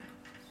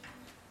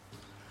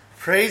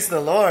Praise the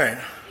Lord.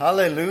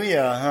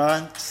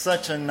 Hallelujah.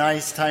 Such a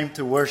nice time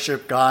to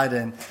worship God.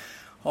 And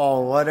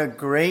what a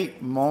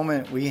great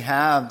moment we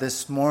have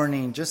this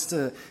morning just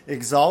to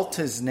exalt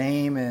His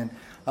name. And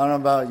I don't know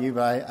about you,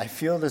 but I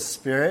feel the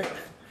Spirit.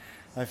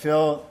 I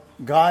feel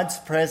God's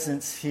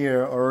presence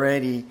here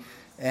already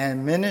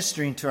and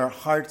ministering to our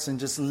hearts and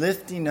just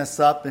lifting us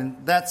up. And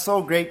that's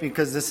so great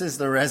because this is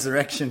the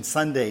Resurrection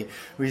Sunday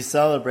we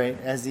celebrate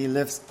as He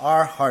lifts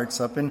our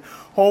hearts up. And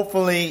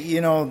hopefully,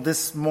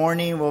 this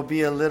morning will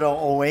be a little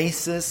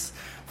oasis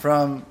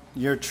from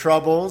your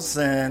troubles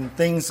and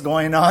things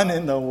going on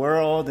in the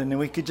world. And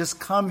we could just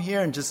come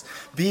here and just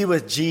be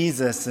with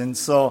Jesus. And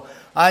so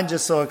I'm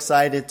just so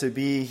excited to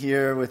be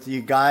here with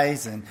you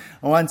guys. And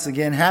once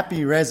again,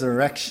 happy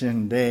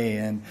Resurrection Day.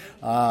 And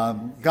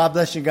God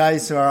bless you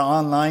guys who are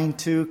online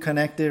too,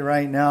 connected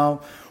right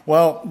now.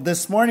 Well,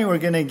 this morning we're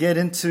going to get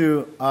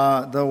into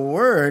the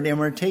Word, and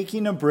we're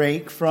taking a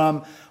break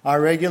from our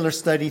regular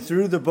study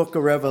through the book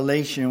of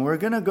Revelation. We're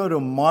going to go to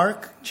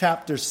Mark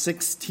chapter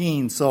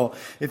 16. So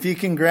if you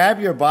can grab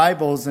your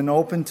Bibles and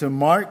open to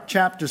Mark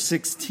chapter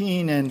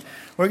 16, and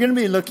we're going to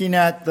be looking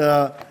at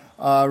the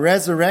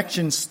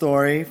resurrection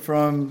story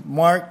from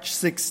Mark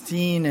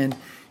 16. And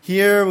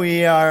here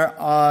we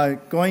are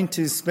going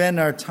to spend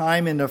our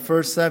time in the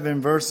first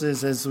 7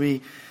 verses as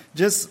we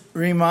just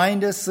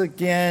remind us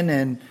again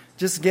and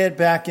just get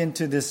back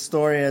into this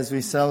story as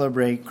we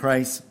celebrate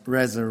Christ's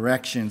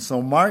resurrection.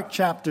 So Mark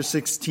chapter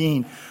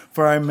 16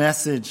 for our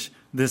message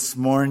this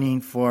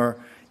morning for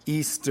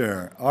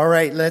Easter. All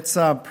right, let's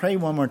pray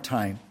one more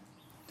time.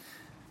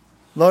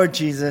 Lord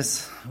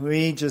Jesus,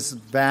 we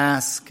just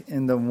bask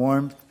in the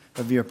warmth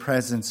of your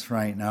presence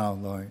right now,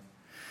 Lord.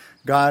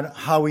 God,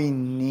 how we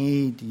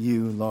need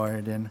you,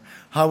 Lord, and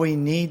how we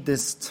need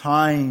this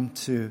time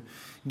to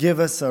give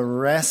us a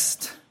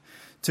rest,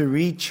 to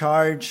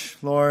recharge,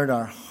 Lord,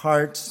 our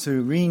hearts,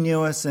 to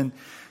renew us. And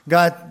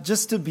God,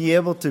 just to be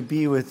able to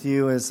be with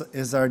you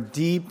is our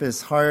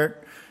deepest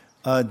heart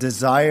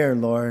desire,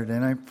 Lord.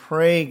 And I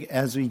pray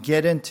as we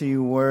get into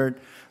your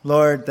word,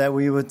 Lord, that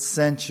we would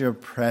sense your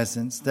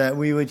presence, that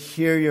we would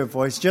hear your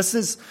voice, just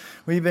as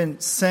we've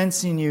been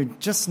sensing you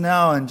just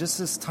now and just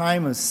this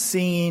time of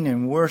singing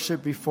and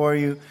worship before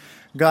you.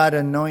 God,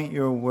 anoint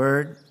your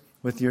word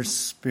with your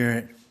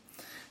Spirit.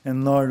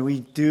 And Lord,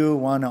 we do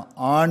want to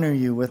honor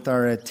you with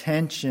our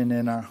attention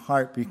and our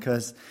heart,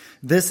 because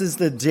this is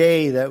the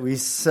day that we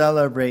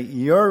celebrate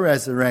your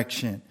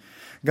resurrection.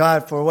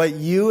 God, for what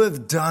you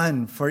have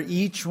done for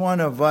each one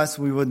of us,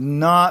 we would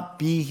not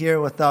be here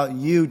without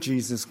you,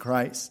 Jesus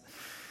Christ.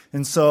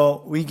 And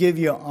so we give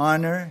you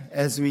honor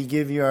as we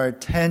give you our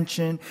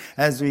attention,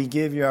 as we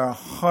give you our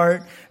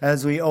heart,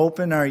 as we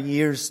open our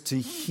ears to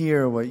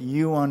hear what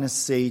you want to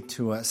say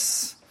to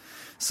us.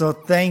 So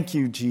thank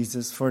you,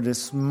 Jesus, for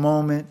this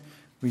moment.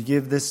 We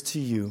give this to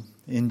you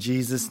in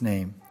Jesus'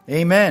 name.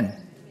 Amen.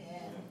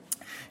 Amen.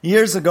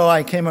 Years ago,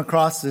 I came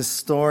across this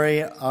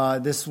story.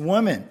 This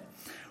woman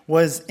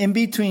was in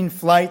between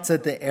flights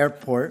at the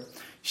airport.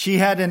 She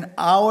had an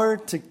hour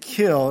to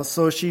kill,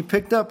 so she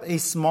picked up a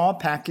small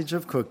package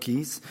of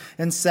cookies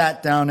and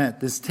sat down at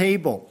this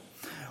table.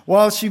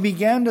 While she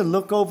began to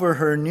look over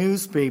her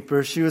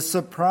newspaper, she was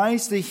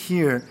surprised to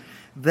hear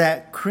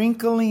that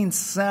crinkling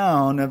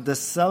sound of the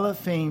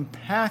cellophane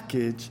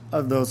package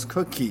of those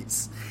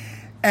cookies.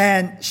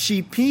 And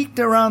she peeked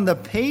around the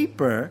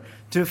paper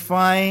to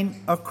find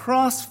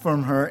across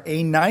from her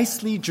a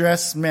nicely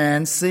dressed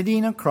man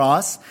sitting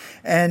across,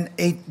 and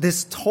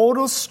this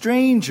total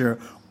stranger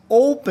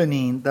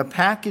opening the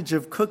package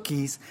of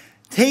cookies,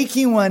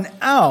 taking one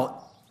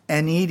out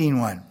and eating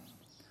one.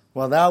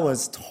 Well, that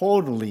was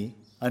totally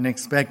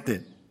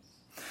unexpected.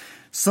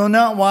 So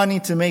not wanting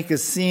to make a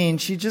scene,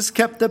 she just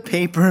kept the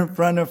paper in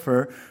front of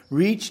her,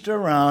 reached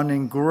around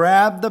and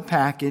grabbed the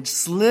package,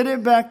 slid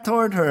it back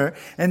toward her,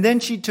 and then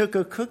she took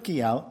a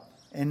cookie out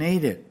and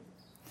ate it.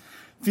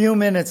 A few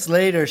minutes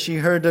later, she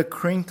heard the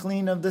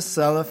crinkling of the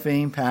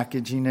cellophane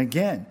packaging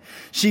again.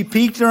 She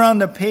peeked around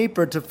the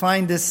paper to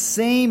find the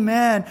same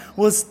man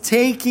was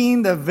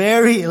taking the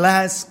very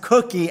last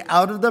cookie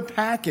out of the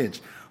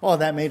package. Oh,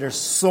 that made her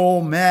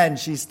so mad.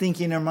 She's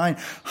thinking in her mind,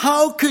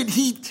 how could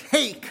he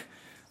take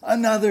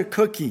another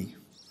cookie?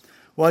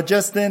 Well,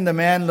 just then the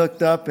man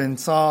looked up and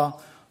saw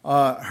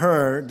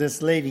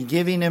this lady,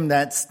 giving him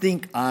that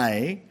stink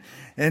eye.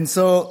 And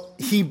so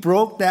he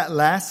broke that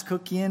last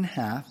cookie in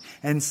half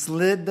and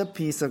slid the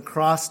piece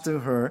across to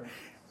her.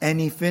 And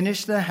he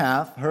finished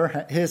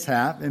his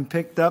half, and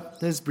picked up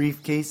his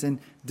briefcase and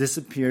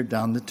disappeared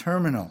down the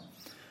terminal.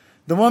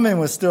 The woman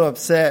was still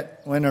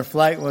upset when her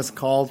flight was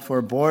called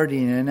for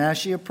boarding. And as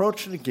she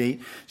approached the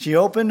gate, she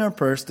opened her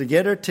purse to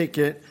get her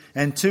ticket.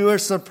 And to her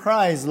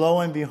surprise, lo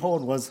and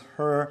behold, was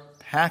her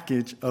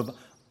package of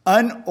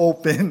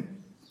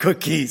unopened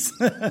cookies.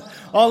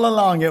 All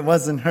along, it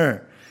wasn't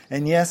her.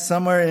 And yes,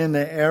 somewhere in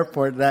the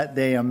airport that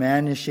day, a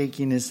man is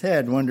shaking his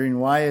head, wondering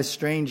why a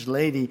strange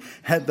lady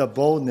had the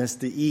boldness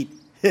to eat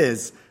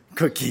his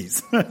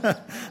cookies.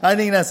 I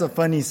think that's a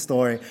funny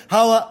story.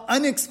 How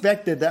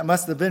unexpected that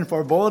must have been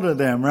for both of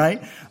them,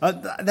 right?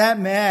 That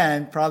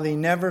man probably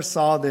never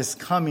saw this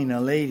coming,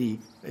 a lady,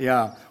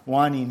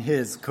 wanting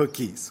his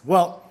cookies.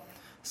 Well,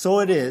 so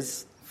it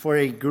is for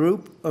a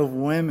group of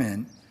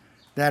women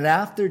that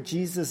after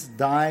Jesus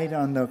died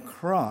on the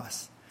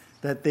cross,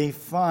 that they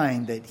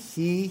find that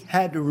he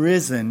had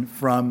risen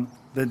from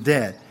the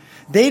dead.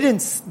 They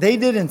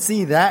didn't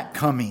see that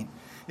coming.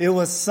 It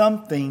was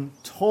something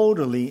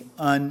totally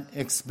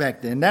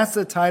unexpected. And that's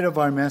the title of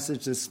our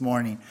message this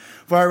morning.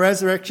 For our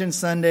Resurrection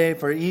Sunday,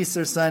 for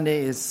Easter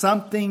Sunday, is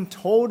something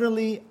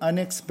totally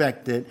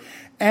unexpected.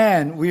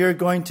 And we are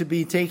going to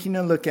be taking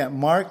a look at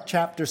Mark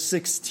chapter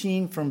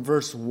 16 from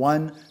verse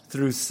 1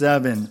 through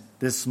 7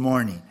 this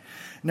morning.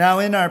 Now,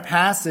 in our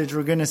passage,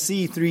 we're going to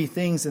see three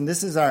things, and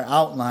this is our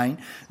outline.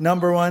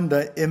 Number one,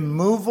 the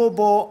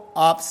immovable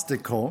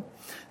obstacle.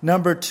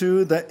 Number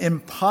two, the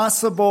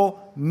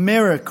impossible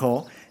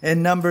miracle.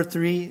 And number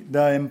three,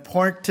 the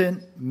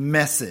important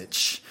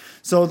message.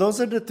 So those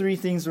are the three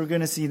things we're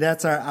going to see.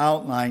 That's our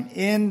outline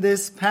in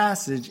this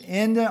passage,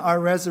 in our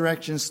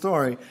resurrection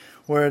story,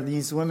 where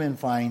these women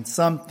find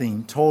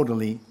something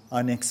totally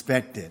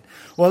unexpected.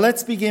 Well,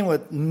 let's begin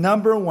with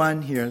number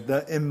one here,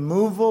 the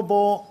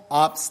immovable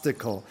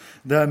obstacle.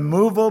 The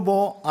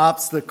immovable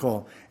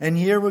obstacle. And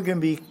here we're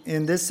going to be,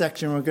 in this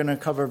section, we're going to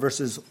cover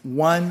verses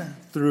 1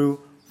 through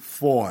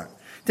 4.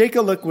 Take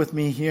a look with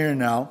me here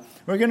now.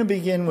 We're going to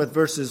begin with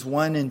verses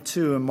 1 and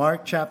 2 in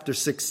Mark chapter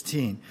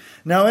 16.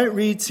 Now it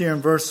reads here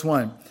in verse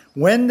 1,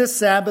 "When the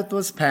Sabbath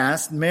was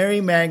past,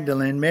 Mary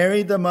Magdalene,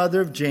 Mary the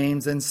mother of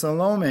James, and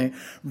Salome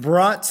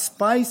brought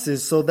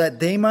spices so that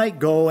they might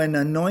go and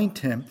anoint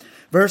him."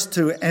 Verse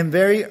 2, "And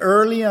very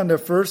early on the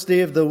first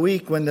day of the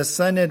week, when the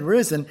sun had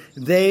risen,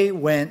 they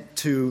went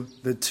to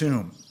the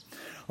tomb."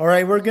 All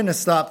right, we're going to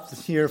stop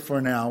here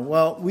for now.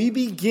 Well, we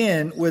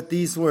begin with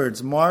these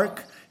words.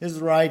 Mark is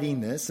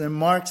writing this, and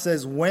Mark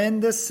says,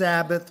 when the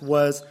Sabbath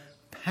was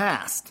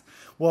past.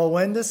 Well,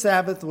 when the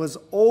Sabbath was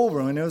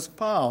over, when it was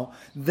Paul,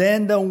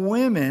 then the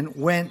women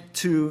went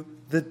to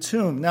the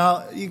tomb.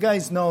 Now, you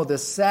guys know the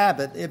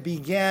Sabbath, it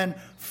began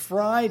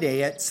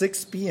Friday at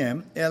 6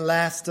 p.m. It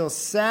lasts till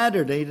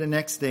Saturday the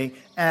next day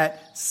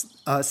at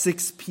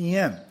 6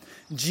 p.m.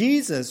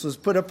 Jesus was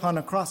put upon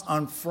a cross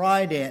on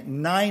Friday at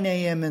 9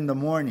 a.m. in the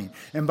morning.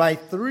 And by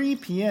 3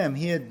 p.m.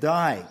 he had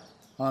died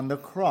on the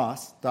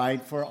cross,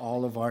 died for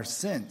all of our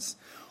sins.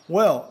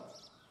 Well,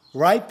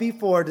 right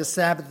before the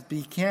Sabbath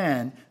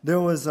began, there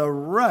was a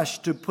rush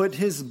to put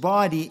his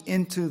body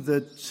into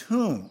the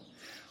tomb.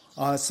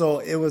 So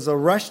it was a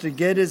rush to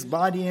get his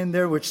body in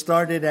there, which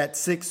started at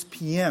 6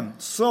 p.m.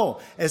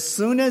 So as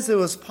soon as it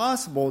was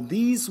possible,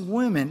 these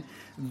women,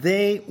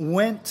 they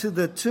went to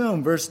the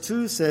tomb. Verse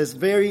 2 says,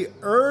 very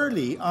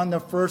early on the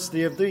first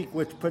day of the week,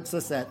 which puts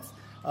us at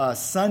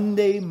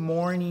Sunday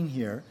morning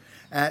here.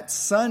 At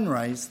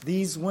sunrise,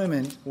 these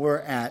women were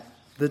at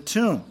the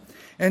tomb.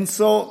 And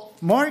so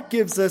Mark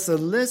gives us a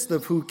list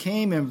of who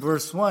came in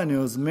verse 1. It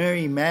was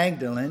Mary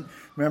Magdalene.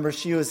 Remember,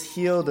 she was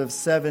healed of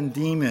 7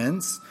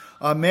 demons.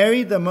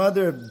 Mary, the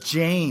mother of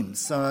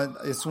James,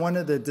 is one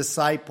of the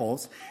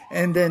disciples.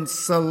 And then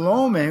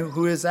Salome,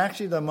 who is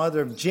actually the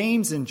mother of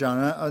James and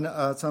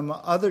John, some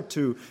other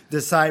 2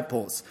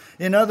 disciples.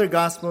 In other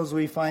Gospels,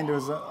 we find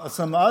there's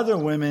some other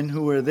women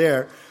who were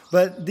there.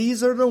 But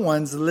these are the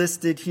ones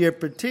listed here,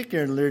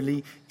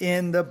 particularly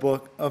in the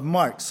book of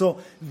Mark.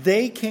 So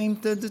they came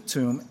to the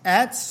tomb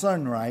at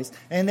sunrise,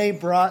 and they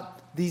brought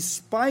these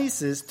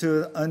spices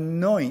to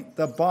anoint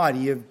the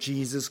body of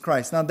Jesus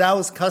Christ. Now, that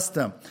was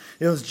custom.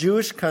 It was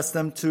Jewish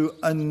custom to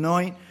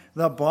anoint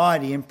the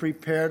body and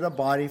prepare the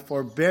body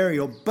for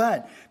burial.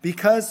 But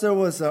because there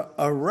was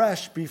a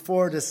rush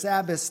before the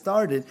Sabbath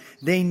started,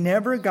 they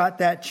never got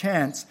that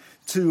chance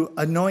to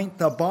anoint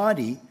the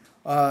body.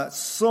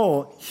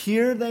 So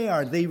here they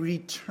are. They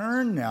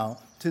return now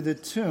to the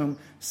tomb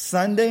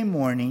Sunday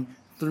morning,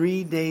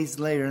 3 days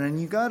later.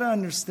 And you got to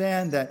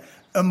understand that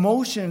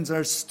emotions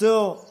are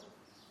still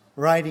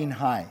riding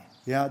high.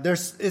 Yeah,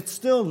 it's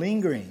still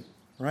lingering,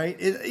 right?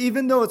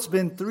 Even though it's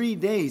been 3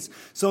 days.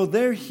 So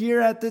they're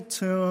here at the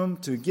tomb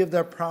to give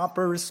their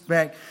proper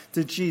respect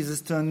to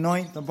Jesus, to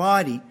anoint the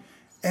body.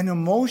 And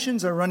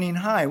emotions are running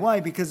high. Why?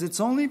 Because it's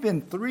only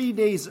been 3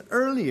 days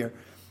earlier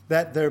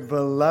that their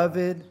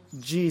beloved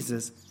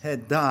Jesus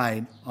had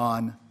died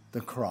on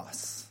the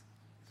cross.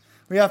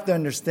 We have to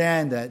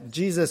understand that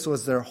Jesus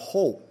was their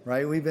hope,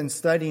 right? We've been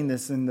studying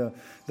this in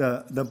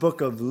the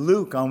book of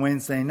Luke on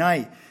Wednesday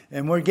night,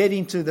 and we're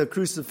getting to the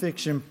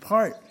crucifixion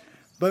part.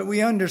 But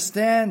we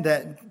understand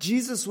that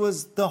Jesus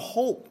was the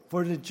hope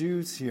for the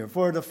Jews here,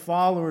 for the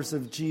followers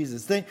of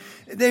Jesus.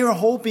 They were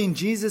hoping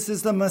Jesus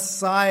is the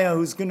Messiah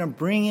who's going to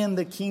bring in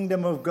the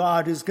kingdom of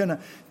God, who's going to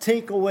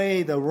take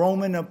away the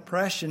Roman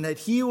oppression, that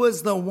he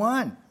was the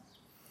one.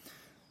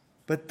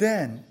 But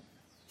then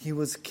he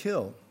was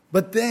killed.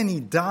 But then he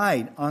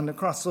died on the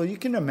cross. So you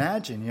can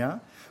imagine, yeah,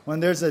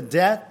 when there's a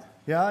death,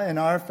 yeah, in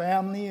our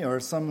family or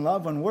some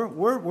loved one,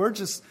 we're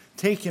just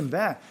taken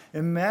back.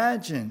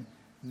 Imagine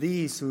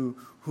these who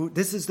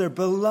this is their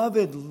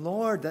beloved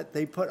Lord that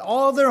they put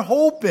all their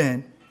hope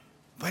in,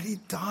 but he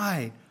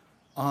died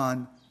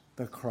on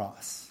the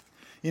cross.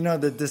 You know,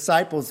 the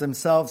disciples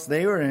themselves,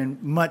 they were in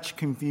much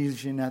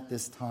confusion at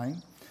this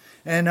time.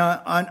 And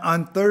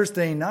on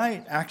Thursday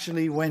night,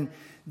 actually, when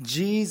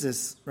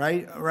Jesus,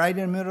 right in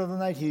the middle of the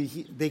night,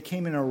 they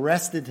came and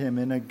arrested him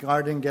in a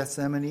garden of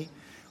Gethsemane.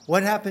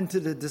 What happened to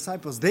the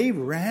disciples? They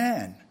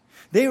ran.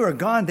 They were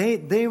gone.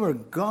 They were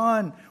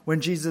gone when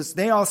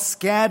they all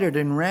scattered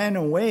and ran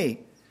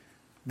away.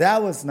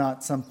 That was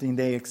not something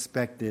they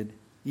expected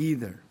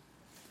either.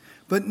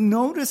 But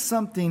notice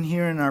something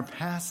here in our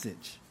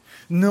passage.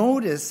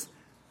 Notice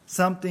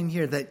something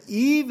here that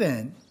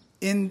even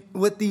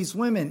with these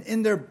women,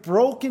 in their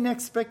broken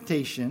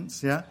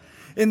expectations,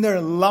 in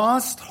their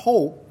lost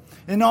hope,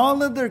 in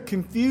all of their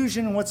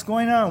confusion and what's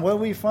going on, what do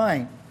we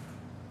find?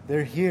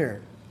 They're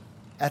here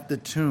at the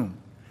tomb.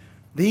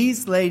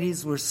 These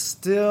ladies were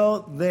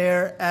still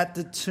there at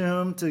the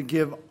tomb to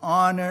give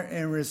honor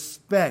and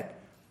respect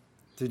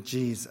to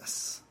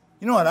Jesus.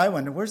 You know what I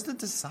wonder? Where's the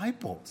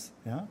disciples?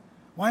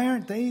 Why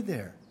aren't they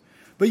there?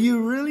 But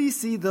you really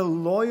see the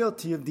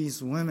loyalty of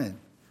these women.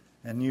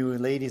 And you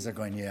ladies are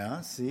going,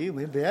 see,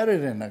 we're better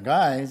than the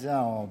guys.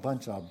 Oh, a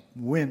bunch of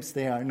wimps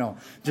they are. No,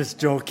 just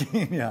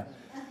joking,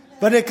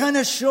 But it kind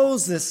of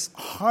shows this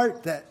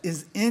heart that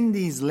is in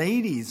these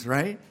ladies,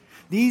 right?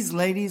 These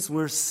ladies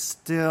were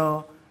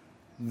still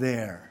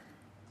there.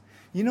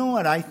 You know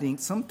what I think?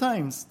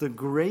 Sometimes the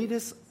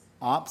greatest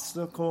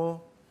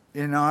obstacle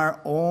in our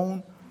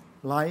own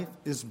life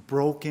is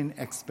broken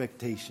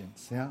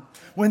expectations,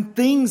 When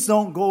things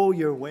don't go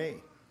your way.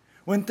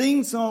 When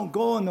things don't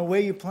go in the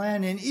way you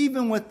plan, and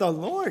even with the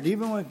Lord,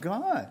 even with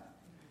God,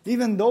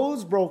 even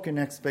those broken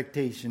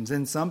expectations.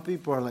 And some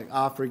people are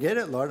like, forget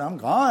it, Lord, I'm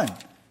gone.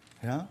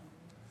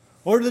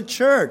 Or the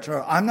church,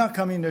 or I'm not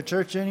coming to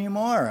church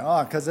anymore.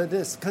 Because of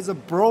this, because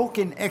of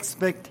broken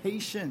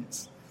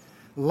expectations.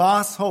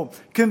 Lost hope,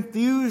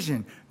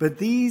 confusion. But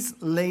these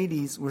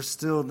ladies were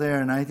still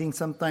there. And I think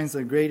sometimes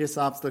the greatest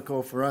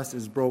obstacle for us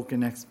is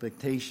broken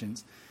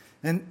expectations.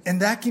 And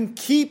that can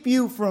keep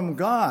you from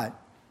God.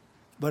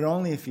 But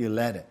only if you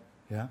let it.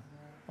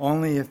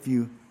 Only if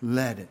you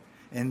let it.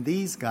 And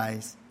these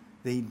guys,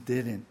 they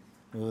didn't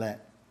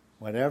let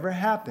whatever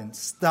happened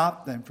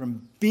stop them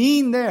from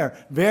being there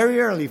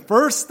very early,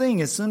 first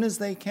thing, as soon as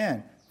they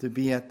can, to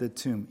be at the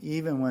tomb,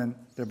 even when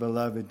their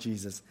beloved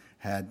Jesus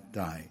had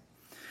died.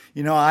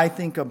 You know, I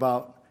think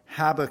about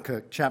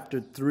Habakkuk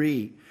chapter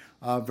 3,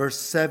 verse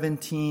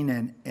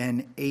 17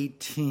 and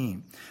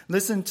 18.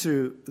 Listen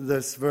to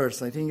this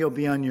verse. I think it'll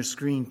be on your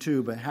screen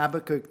too. But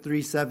Habakkuk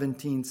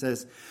 3:17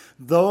 says,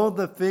 "Though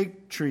the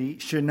fig tree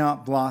should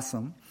not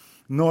blossom,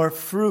 nor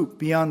fruit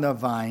be on the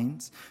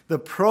vines, the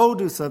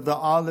produce of the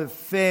olive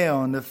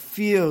fail, and the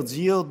fields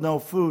yield no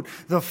food,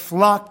 the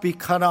flock be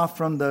cut off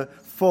from the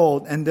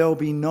fold, and there will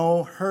be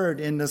no herd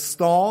in the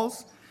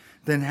stalls,"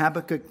 then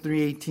Habakkuk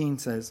 3:18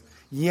 says,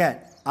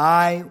 "Yet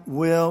I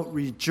will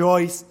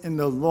rejoice in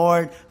the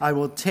Lord. I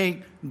will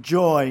take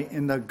joy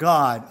in the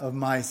God of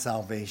my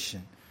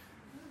salvation."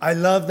 I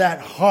love that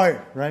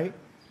heart, right?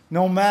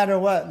 No matter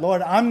what,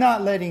 Lord, I'm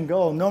not letting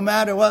go. No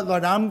matter what,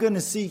 Lord, I'm going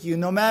to seek you.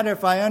 No matter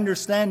if I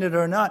understand it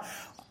or not.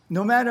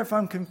 No matter if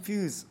I'm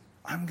confused,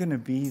 I'm going to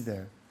be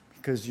there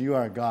because you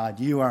are God.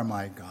 You are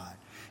my God.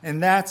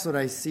 And that's what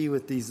I see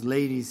with these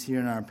ladies here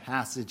in our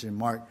passage in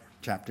Mark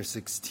chapter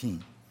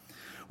 16.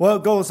 Well,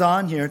 it goes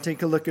on here.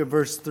 Take a look at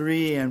verse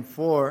 3 and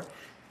 4.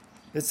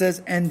 It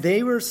says, "And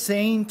they were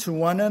saying to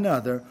one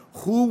another,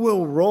 'Who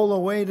will roll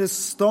away the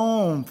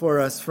stone for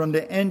us from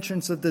the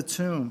entrance of the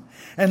tomb?'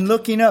 And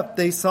looking up,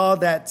 they saw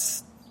that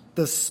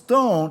the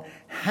stone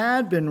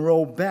had been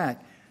rolled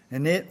back,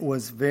 and it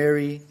was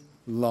very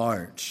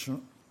large."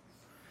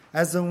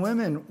 As the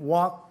women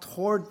walked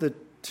toward the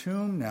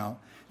tomb now,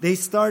 they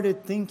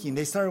started thinking,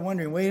 they started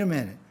wondering, wait a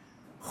minute.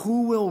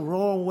 Who will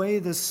roll away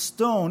the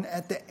stone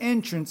at the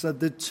entrance of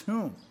the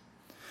tomb?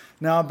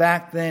 Now,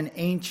 back then,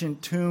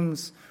 ancient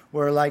tombs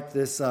were like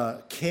this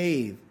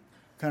cave,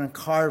 kind of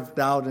carved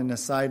out in the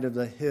side of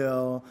the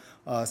hill,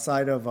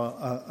 side of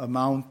a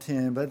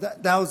mountain.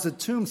 But that was the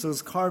tomb, so it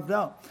was carved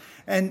out.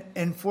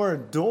 And for a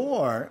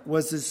door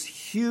was this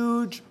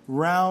huge,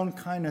 round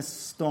kind of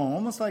stone,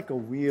 almost like a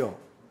wheel.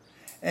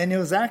 And it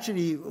was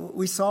actually,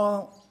 we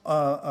saw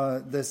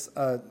this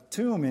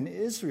tomb in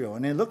Israel,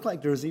 and it looked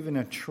like there was even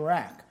a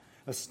track,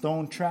 a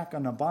stone track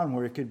on the bottom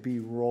where it could be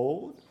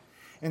rolled.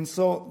 And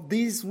so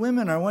these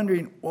women are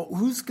wondering, well,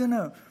 who's going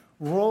to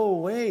roll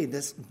away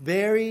this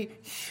very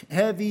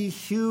heavy,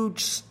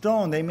 huge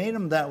stone? They made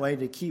them that way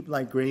to keep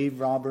like grave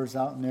robbers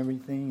out and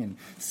everything and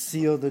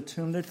seal the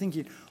tomb. They're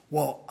thinking,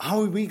 well,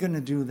 how are we going to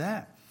do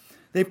that?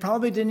 They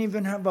probably didn't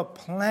even have a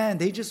plan.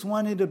 They just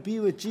wanted to be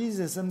with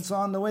Jesus. And so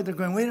on the way, they're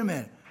going, wait a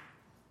minute.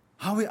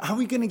 How are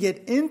we going to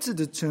get into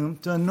the tomb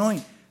to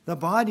anoint the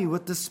body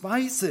with the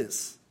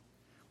spices?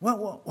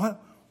 What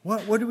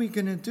are we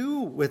going to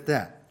do with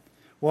that?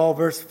 Well,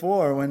 verse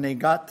 4, when they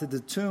got to the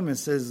tomb, it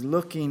says,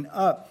 looking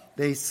up,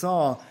 they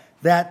saw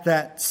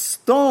that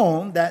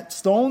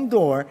stone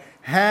door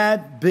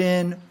had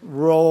been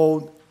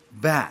rolled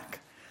back.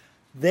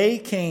 They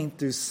came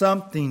through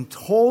something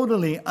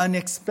totally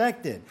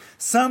unexpected.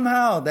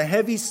 Somehow the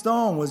heavy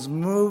stone was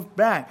moved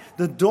back.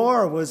 The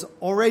door was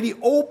already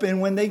open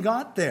when they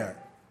got there.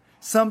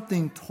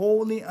 Something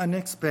totally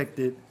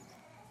unexpected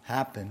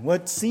happened.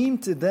 What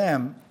seemed to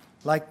them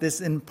like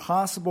this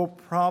impossible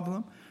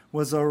problem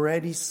was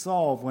already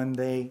solved when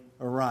they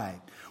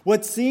arrived.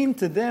 What seemed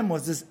to them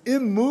was this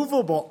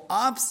immovable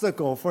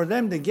obstacle for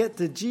them to get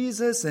to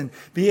Jesus and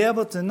be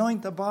able to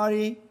anoint the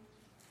body.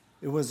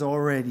 It was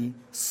already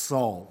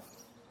solved.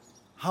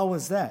 How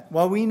was that?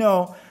 Well, we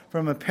know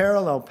from a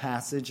parallel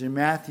passage in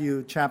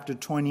Matthew chapter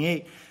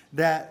 28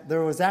 that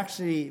there was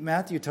actually,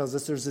 Matthew tells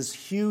us, there's this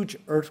huge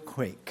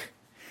earthquake.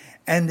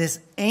 And this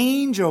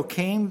angel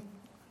came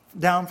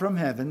down from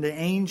heaven, the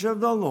angel of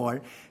the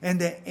Lord,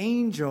 and the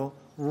angel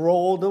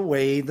rolled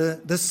away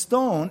the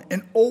stone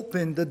and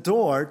opened the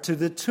door to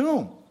the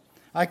tomb.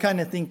 I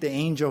kind of think the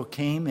angel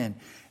came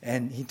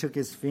and he took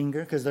his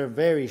finger, because they're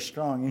very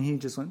strong, and he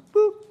just went,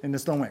 boop, and the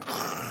stone went,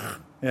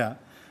 yeah.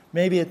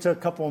 Maybe it took a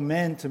couple of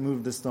men to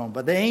move the stone.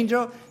 But the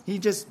angel, he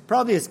just,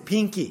 probably his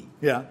pinky,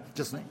 yeah,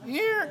 just went,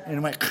 here,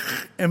 and went,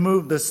 and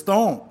moved the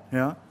stone,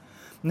 yeah.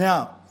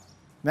 Now,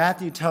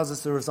 Matthew tells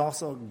us there was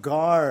also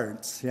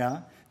guards,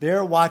 yeah.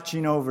 They're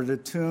watching over the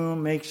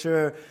tomb, make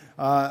sure,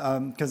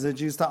 because the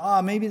Jews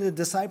thought, maybe the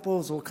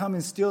disciples will come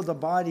and steal the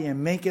body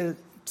and make it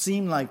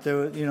seem like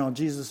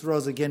Jesus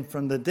rose again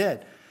from the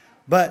dead.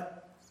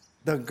 But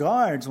the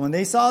guards, when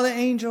they saw the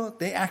angel,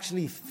 they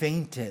actually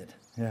fainted.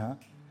 Yeah,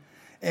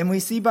 and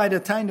we see by the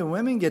time the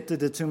women get to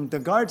the tomb, the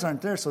guards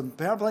aren't there. So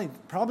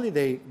probably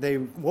they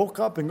woke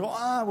up and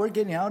go, we're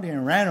getting out here,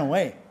 and ran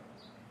away.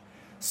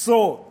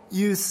 So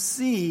you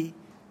see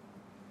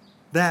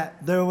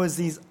that there was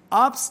these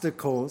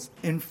obstacles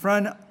in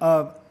front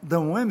of the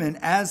women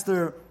as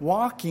they're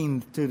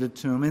walking to the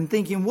tomb and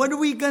thinking, what are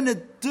we going to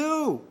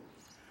do?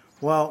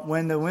 Well,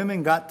 when the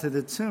women got to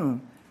the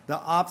tomb, the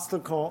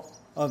obstacle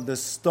of the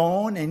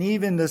stone and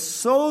even the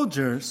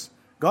soldiers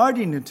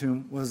guarding the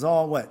tomb was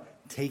all what?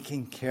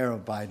 Taken care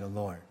of by the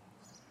Lord.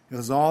 It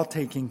was all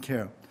taken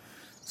care of.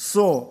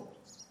 So,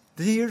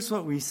 here's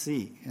what we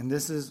see, and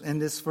this is in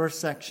this first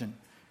section.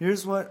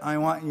 Here's what I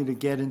want you to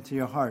get into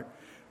your heart.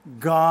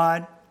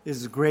 God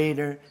is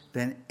greater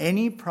than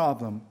any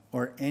problem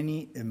or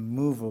any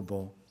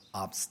immovable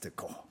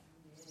obstacle.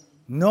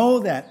 Know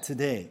that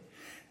today.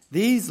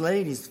 These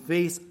ladies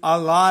face a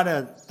lot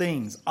of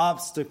things,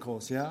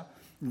 obstacles, yeah?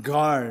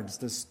 Guards,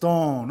 the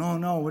stone. Oh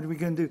no, what are we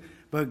going to do?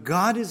 But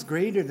God is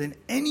greater than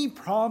any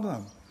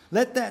problem.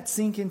 Let that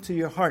sink into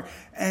your heart.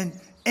 And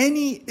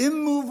any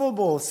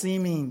immovable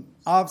seeming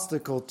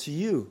obstacle to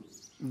you,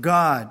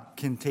 God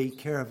can take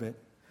care of it.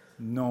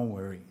 No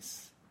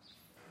worries.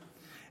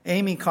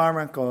 Amy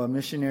Carmichael, a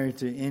missionary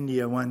to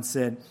India, once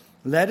said,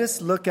 "Let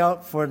us look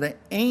out for the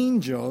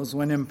angels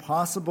when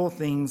impossible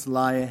things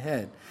lie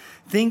ahead.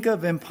 Think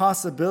of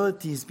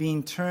impossibilities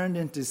being turned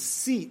into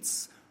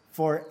seats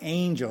for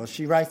angels."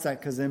 She writes that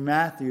because in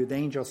Matthew, the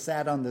angel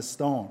sat on the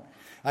stone.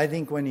 I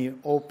think when he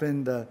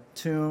opened the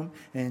tomb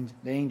and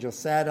the angel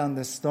sat on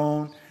the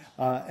stone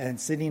and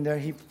sitting there,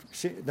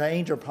 the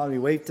angel probably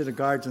waved to the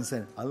guards and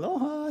said,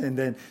 "Aloha," and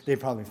then they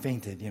probably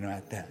fainted,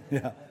 at that.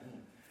 Yeah.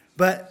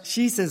 But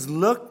she says,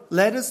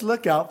 let us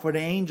look out for the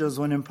angels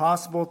when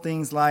impossible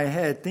things lie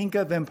ahead. Think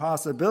of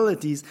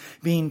impossibilities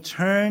being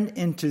turned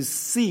into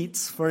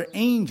seats for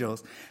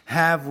angels.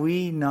 Have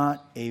we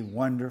not a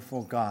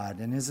wonderful God?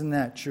 And isn't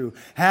that true?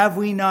 Have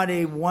we not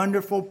a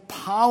wonderful,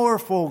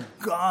 powerful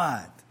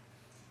God?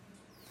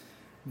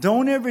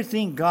 Don't ever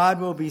think God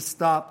will be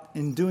stopped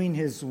in doing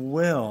His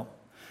will,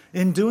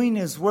 in doing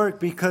His work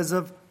because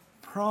of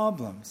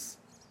problems.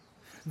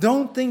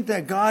 Don't think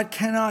that God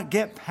cannot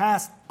get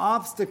past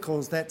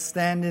obstacles that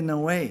stand in the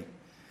way.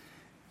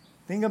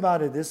 Think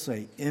about it this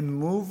way.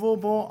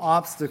 Immovable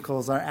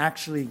obstacles are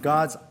actually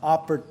God's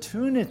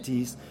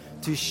opportunities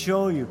to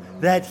show you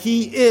that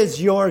He is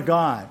your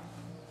God.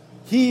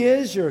 He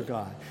is your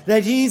God.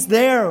 That He's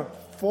there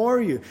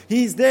for you.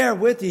 He's there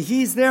with you.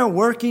 He's there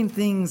working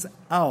things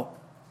out.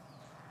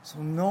 So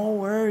no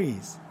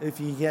worries if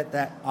you get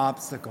that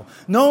obstacle.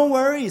 No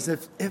worries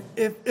if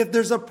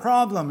there's a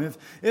problem.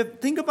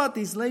 If think about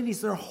these ladies,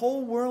 their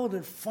whole world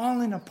had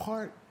fallen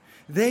apart.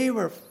 They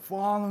were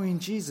following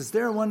Jesus.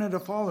 They're one of the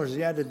followers.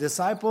 You had the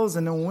disciples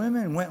and the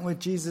women went with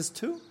Jesus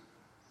too.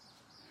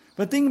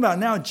 But think about it,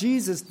 now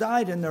Jesus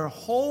died and their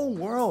whole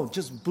world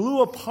just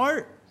blew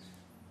apart.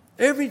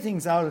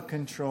 Everything's out of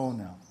control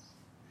now.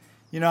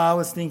 I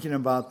was thinking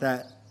about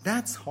that.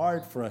 That's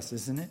hard for us,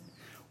 isn't it?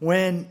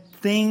 When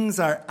things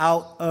are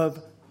out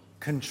of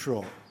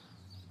control.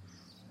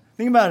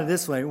 Think about it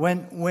this way.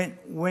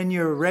 When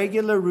your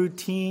regular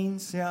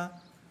routines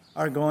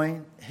are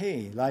going,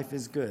 hey, life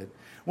is good.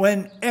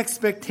 When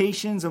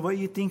expectations of what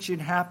you think should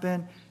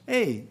happen,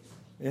 hey,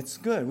 it's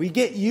good. We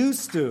get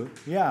used to,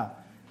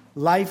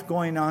 life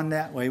going on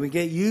that way. We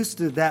get used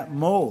to that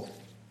mode.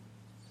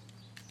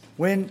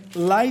 When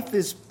life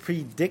is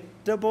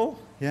predictable,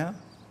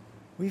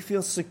 we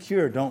feel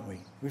secure, don't we?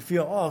 We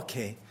feel, oh,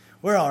 okay,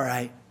 we're all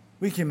right.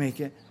 We can make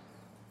it.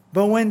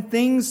 But when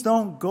things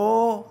don't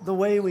go the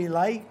way we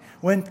like,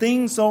 when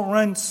things don't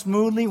run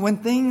smoothly, when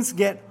things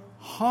get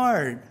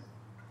hard,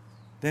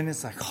 then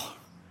it's like, oh,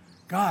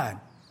 God,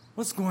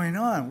 what's going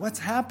on? What's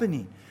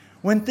happening?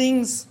 When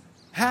things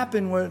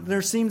happen where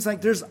there seems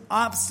like there's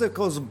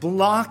obstacles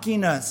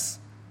blocking us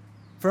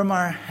from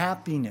our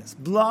happiness,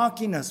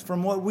 blocking us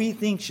from what we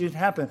think should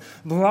happen,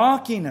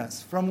 blocking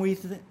us from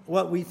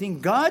what we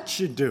think God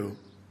should do,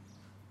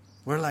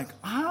 we're like,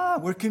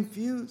 we're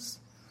confused.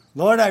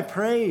 Lord, I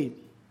prayed.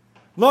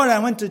 Lord, I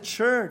went to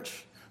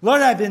church.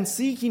 Lord, I've been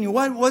seeking you.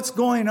 What's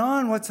going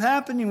on? What's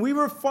happening? We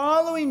were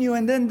following you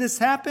and then this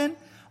happened?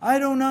 I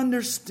don't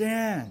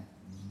understand.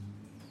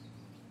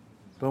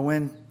 But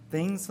when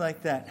things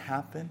like that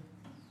happen,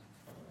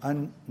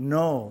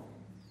 know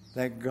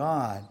that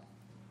God,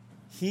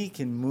 He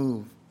can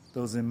move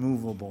those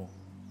immovable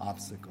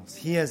obstacles.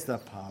 He has the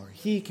power.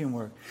 He can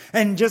work.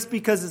 And just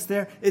because it's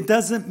there, it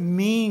doesn't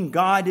mean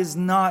God is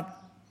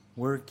not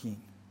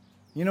working.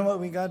 You know what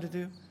we got to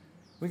do?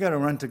 We got to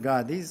run to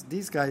God.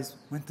 These guys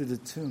went to the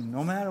tomb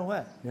no matter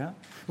what. Yeah,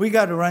 we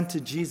got to run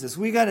to Jesus.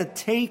 We got to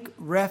take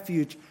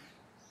refuge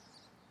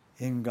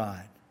in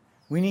God.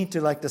 We need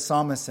to, like the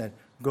psalmist said,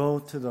 go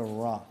to the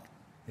rock.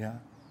 Yeah,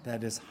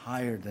 that is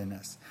higher than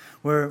us,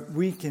 where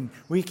we can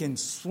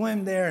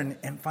swim there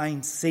and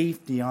find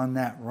safety on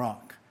that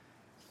rock.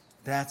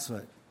 That's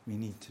what we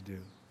need to do.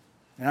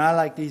 And I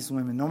like these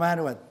women. No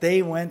matter what,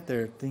 they went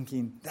there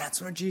thinking that's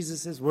where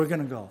Jesus is. We're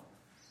going to go.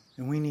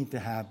 And we need to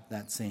have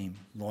that same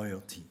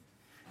loyalty.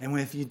 And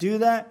if you do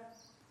that,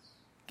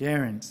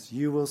 guarantees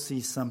you will see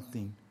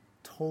something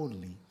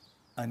totally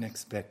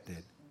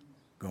unexpected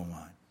go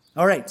on.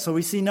 All right, so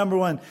we see number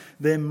 1,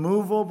 the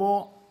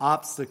immovable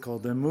obstacle.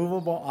 The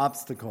immovable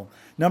obstacle.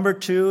 Number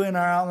 2 in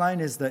our outline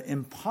is the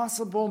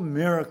impossible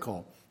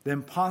miracle. The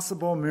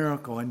impossible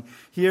miracle. And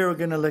here we're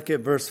going to look at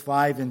verse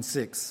 5 and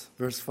 6.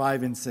 Verse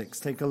 5 and 6.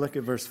 Take a look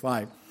at verse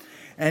 5.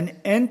 And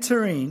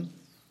entering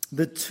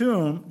the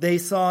tomb, they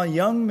saw a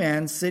young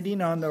man sitting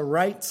on the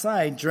right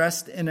side,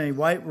 dressed in a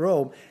white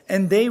robe,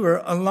 and they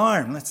were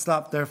alarmed. Let's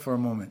stop there for a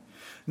moment.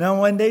 Now,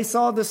 when they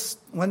saw this,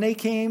 when they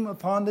came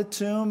upon the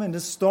tomb and the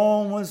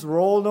stone was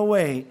rolled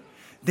away,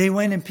 they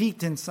went and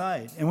peeked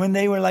inside. And when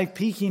they were like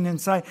peeking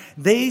inside,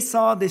 they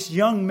saw this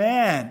young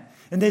man,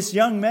 and this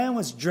young man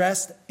was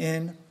dressed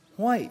in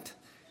white.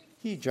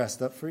 He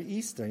dressed up for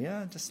Easter,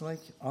 yeah, just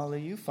like all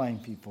of you fine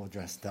people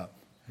dressed up.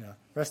 Yeah,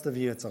 rest of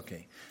you, it's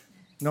okay.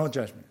 No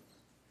judgment.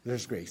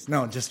 There's grace.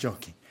 No, just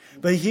joking.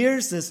 But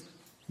here's this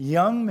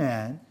young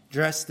man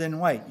dressed in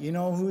white. You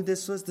know who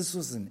this was? This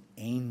was an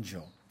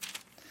angel.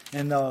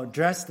 And the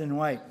dressed in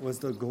white was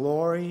the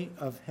glory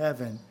of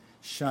heaven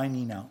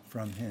shining out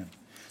from him.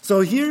 So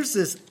here's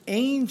this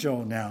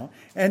angel now.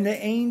 And the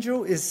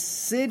angel is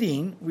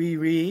sitting, we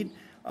read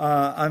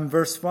on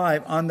verse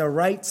 5, on the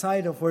right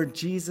side of where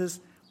Jesus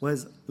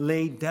was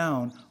laid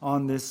down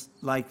on this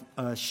like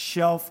a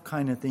shelf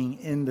kind of thing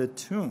in the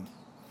tomb.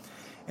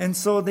 And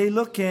so they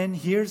look in,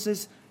 here's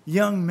this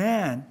young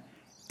man,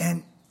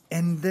 and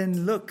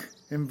then look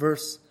in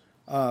verse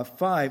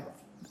 5,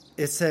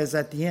 it says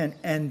at the end,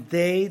 and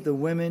they, the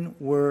women,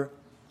 were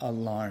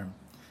alarmed.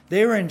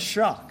 They were in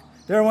shock.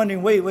 They were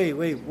wondering, wait,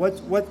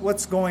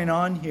 what's going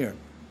on here?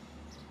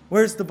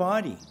 Where's the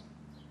body?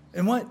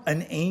 And what?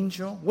 An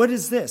angel? What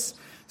is this?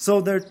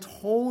 So they're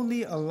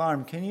totally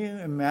alarmed. Can you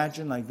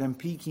imagine like them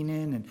peeking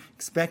in and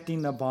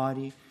expecting the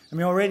body? I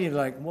mean, already they're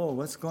like, whoa,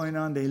 what's going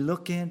on? They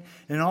look in,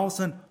 and all of a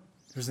sudden,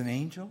 there's an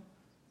angel,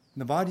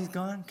 and the body's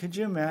gone. Could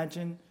you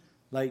imagine,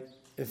 like,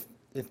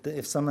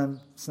 if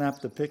someone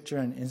snapped a picture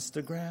on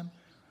Instagram,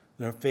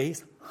 their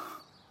face,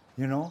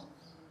 you know?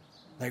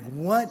 Like,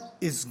 what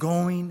is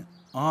going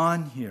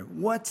on here?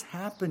 What's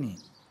happening?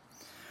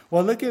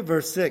 Well, look at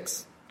verse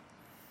 6.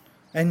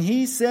 And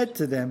he said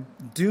to them,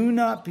 do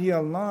not be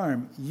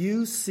alarmed.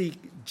 You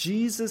seek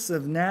Jesus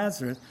of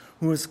Nazareth,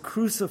 who was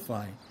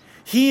crucified.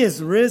 He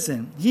is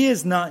risen. He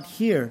is not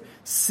here.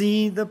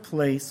 See the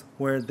place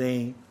where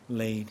they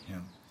laid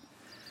him.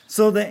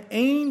 So the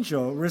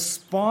angel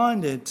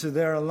responded to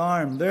their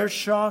alarm. They're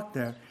shocked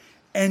there.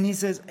 And he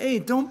says, hey,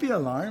 don't be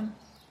alarmed.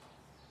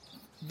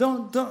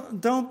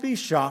 Don't be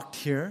shocked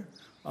here.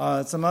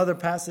 Some other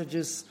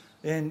passages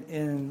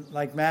in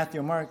like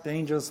Matthew, Mark, the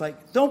angel's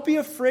like, don't be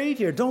afraid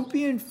here. Don't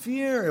be in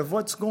fear of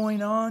what's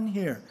going on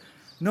here.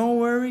 No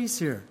worries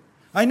here.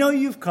 I know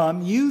you've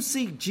come. You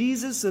seek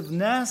Jesus of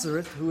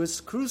Nazareth, who is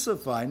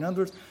crucified. In other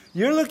words,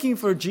 you're looking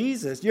for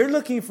Jesus. You're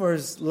looking for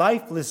his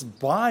lifeless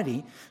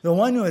body, the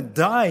one who had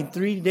died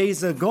 3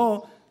 days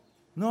ago.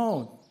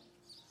 No,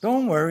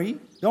 don't worry.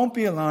 Don't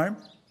be alarmed.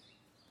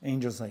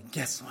 Angel's like,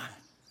 guess what?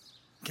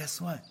 Guess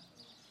what?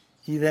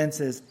 He then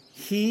says,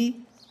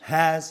 he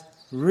has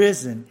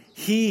risen.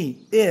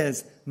 He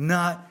is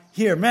not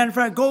here. Matter of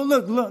fact, go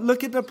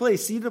look at the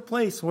place. See the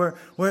place where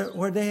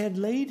they had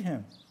laid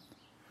him.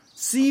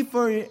 See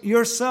for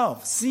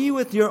yourself. See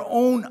with your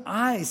own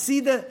eyes.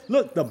 See that,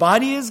 look, the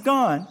body is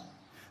gone.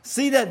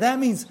 See that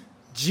means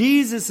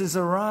Jesus is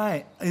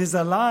alive.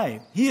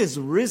 He is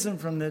risen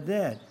from the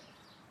dead.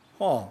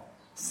 Oh,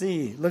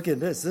 see, look at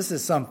this. This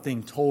is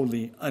something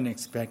totally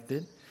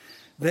unexpected.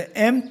 The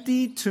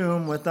empty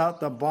tomb without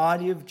the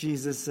body of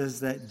Jesus says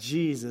that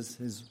Jesus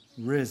is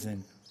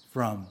risen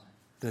from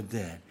the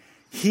dead.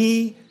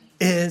 He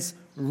is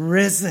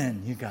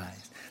risen, you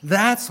guys.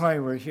 That's why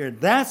we're here.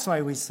 That's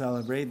why we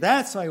celebrate.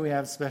 That's why we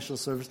have special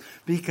service,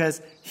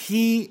 because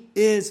He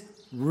is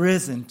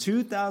risen.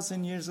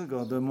 2,000 years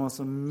ago, the most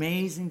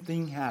amazing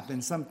thing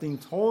happened, something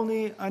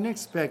totally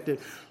unexpected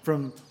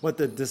from what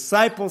the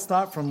disciples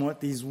thought, from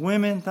what these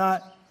women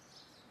thought.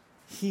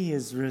 He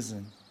is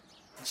risen.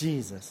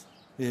 Jesus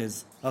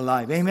is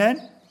alive.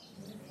 Amen?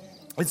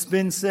 It's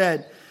been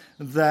said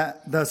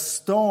that the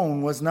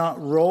stone was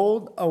not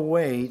rolled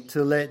away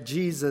to let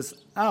Jesus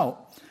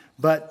out,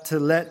 but to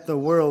let the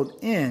world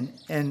in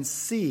and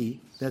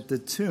see that the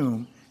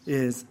tomb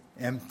is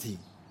empty.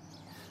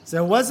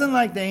 So it wasn't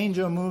like the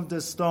angel moved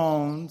the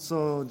stone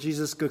so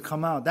Jesus could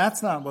come out.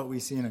 That's not what we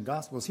see in the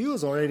Gospels. He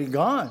was already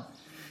gone.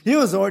 He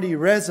was already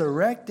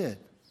resurrected.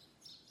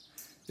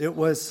 It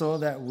was so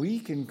that we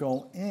can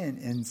go in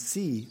and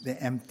see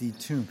the empty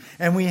tomb.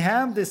 And we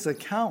have this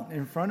account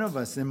in front of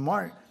us in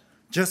Mark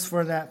just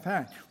for that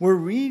fact. We're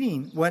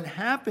reading what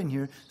happened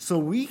here so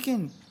we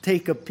can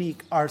take a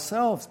peek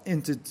ourselves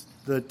into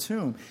the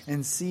tomb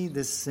and see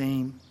the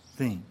same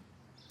thing.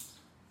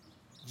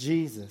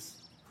 Jesus,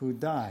 who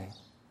died,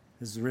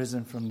 is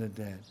risen from the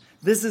dead.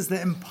 This is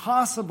the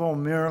impossible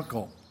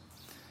miracle.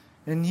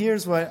 And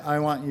here's what I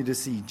want you to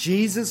see.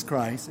 Jesus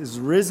Christ is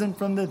risen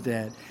from the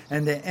dead,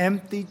 and the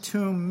empty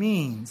tomb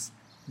means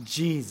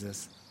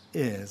Jesus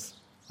is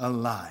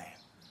alive.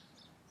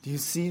 Do you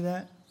see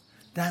that?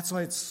 That's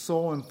why it's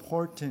so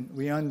important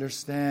we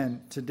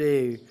understand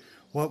today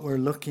what we're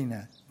looking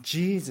at.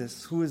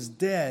 Jesus, who is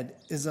dead,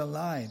 is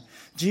alive.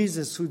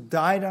 Jesus, who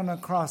died on a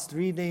cross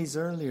 3 days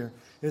earlier,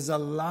 is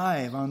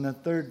alive on the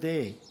third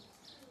day.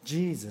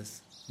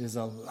 Jesus is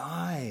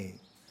alive.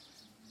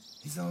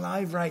 He's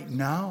alive right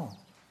now.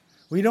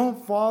 We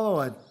don't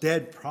follow a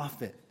dead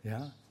prophet,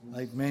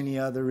 like many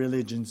other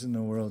religions in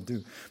the world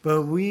do.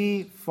 But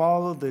we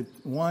follow the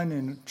one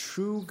and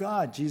true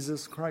God,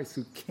 Jesus Christ,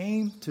 who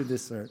came to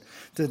this earth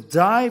to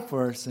die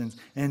for our sins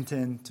and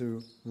then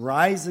to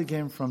rise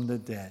again from the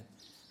dead.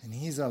 And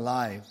He's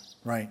alive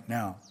right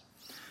now.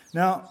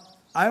 Now,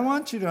 I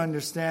want you to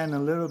understand a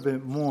little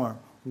bit more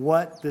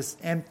what this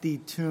empty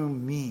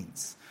tomb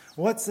means.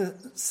 What's the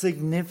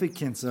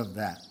significance of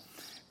that?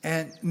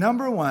 And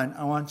number one,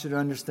 I want you to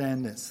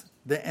understand this.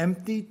 The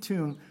empty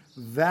tomb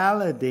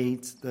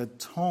validates the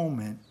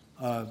atonement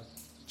of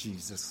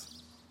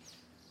Jesus.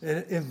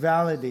 It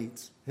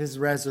validates His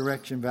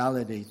resurrection,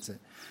 validates it.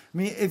 I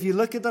mean, if you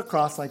look at the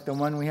cross like the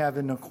one we have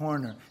in the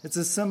corner, it's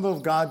a symbol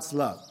of God's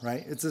love,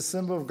 right? It's a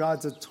symbol of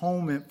God's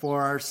atonement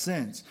for our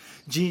sins.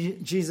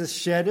 Jesus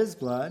shed His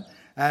blood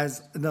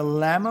as the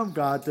Lamb of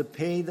God to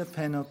pay the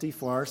penalty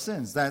for our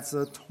sins. That's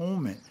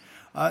atonement.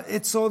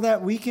 It's so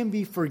that we can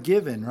be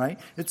forgiven, right?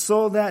 It's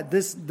so that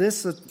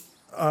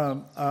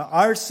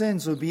our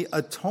sins will be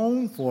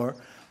atoned for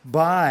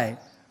by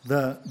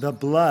the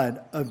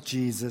blood of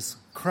Jesus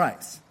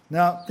Christ.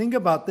 Now, think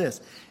about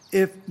this.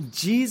 If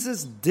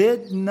Jesus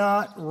did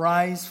not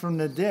rise from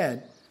the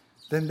dead,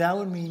 then that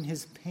would mean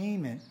His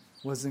payment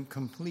wasn't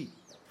complete.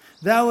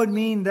 That would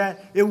mean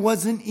that it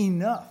wasn't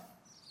enough.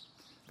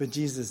 But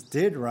Jesus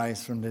did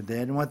rise from the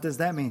dead. And what does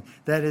that mean?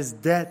 That His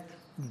death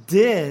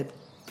did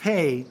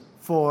pay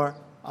for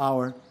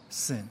our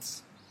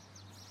sins.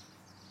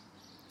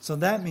 So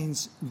that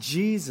means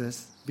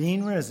Jesus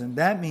being risen,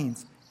 that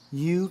means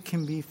you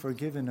can be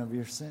forgiven of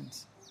your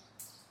sins.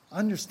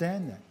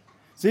 Understand that.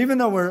 So even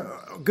though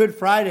Good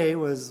Friday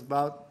was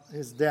about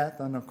His death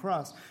on the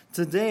cross,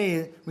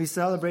 today we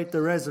celebrate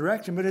the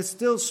resurrection, but it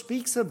still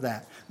speaks of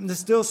that. And it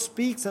still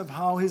speaks of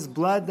how His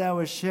blood that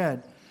was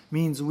shed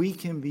means we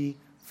can be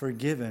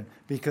forgiven,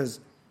 because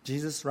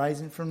Jesus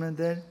rising from the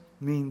dead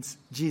means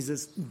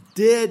Jesus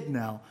did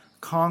now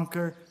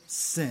conquer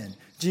sin.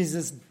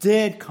 Jesus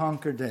did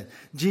conquer death.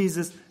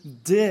 Jesus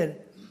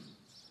did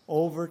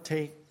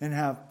overtake and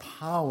have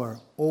power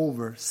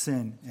over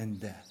sin and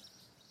death.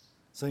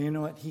 So you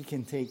know what? He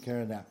can take care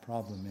of that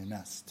problem in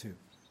us too.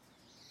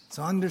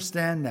 So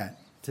understand that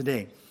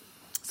today.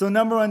 So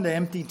number one, the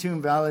empty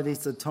tomb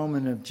validates the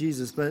atonement of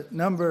Jesus. But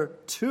number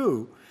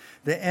two,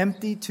 the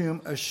empty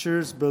tomb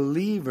assures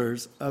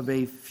believers of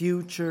a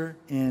future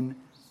in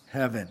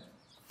heaven.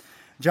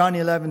 John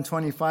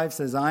 11:25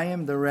 says, I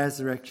am the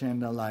resurrection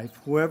and the life.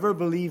 Whoever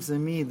believes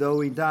in me,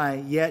 though he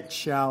die, yet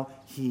shall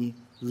he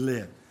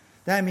live.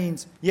 That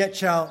means, yet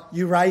shall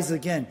you rise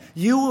again.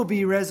 You will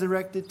be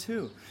resurrected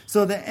too.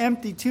 So the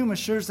empty tomb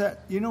assures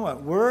that, you know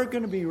what, we're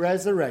going to be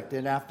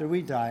resurrected after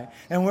we die,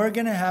 and we're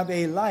going to have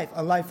a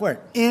life where?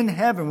 In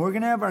heaven. We're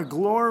going to have our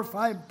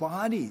glorified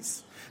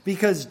bodies.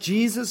 Because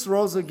Jesus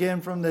rose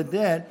again from the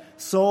dead,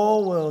 so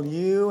will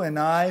you and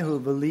I who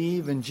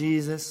believe in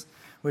Jesus,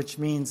 which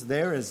means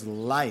there is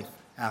life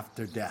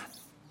after death.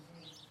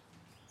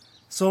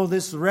 So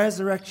this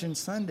Resurrection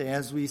Sunday,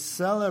 as we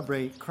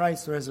celebrate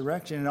Christ's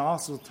resurrection, it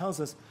also tells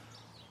us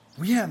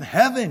we have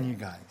heaven, you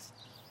guys.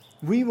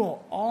 We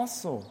will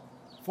also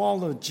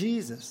follow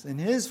Jesus in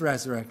his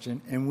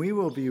resurrection, and we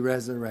will be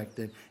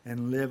resurrected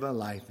and live a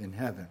life in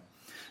heaven.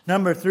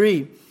 Number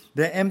 3,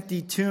 the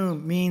empty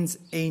tomb means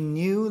a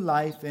new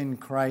life in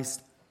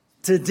Christ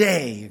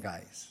today, you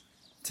guys.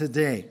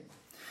 Today.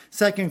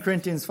 2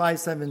 Corinthians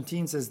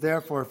 5:17 says,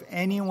 therefore, if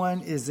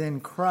anyone is in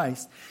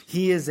Christ,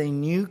 he is a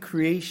new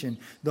creation.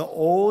 The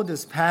old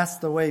is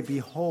passed away.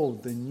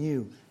 Behold, the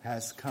new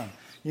has come.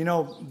 You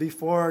know,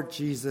 before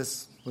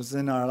Jesus was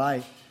in our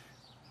life,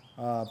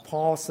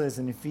 Paul says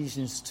in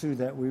Ephesians 2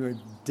 that we were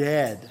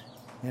dead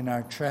in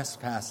our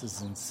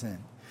trespasses and sin.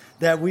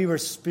 That we were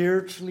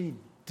spiritually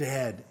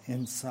dead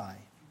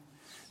inside.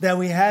 That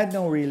we had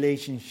no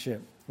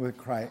relationship with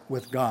Christ,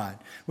 with God.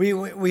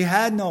 We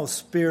had no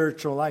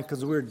spiritual life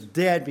because we were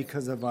dead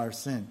because of our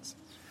sins.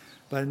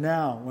 But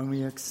now, when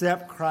we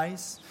accept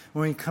Christ,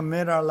 when we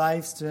commit our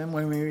lives to him,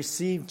 when we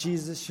receive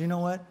Jesus, you know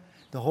what?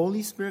 The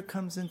Holy Spirit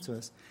comes into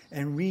us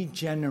and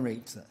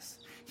regenerates us.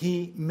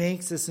 He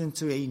makes us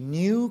into a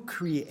new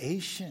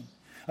creation,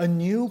 a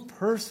new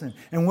person.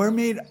 And we're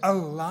made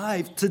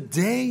alive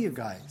today, you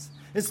guys.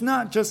 It's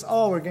not just,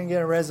 we're going to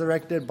get a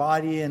resurrected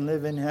body and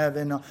live in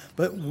heaven.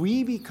 But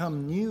we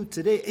become new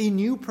today, a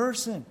new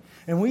person.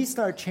 And we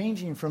start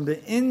changing from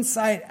the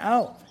inside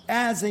out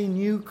as a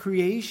new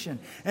creation.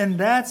 And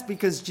that's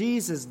because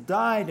Jesus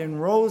died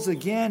and rose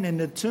again, and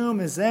the tomb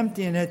is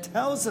empty, and it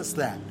tells us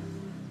that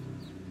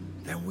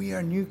we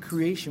are new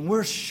creation.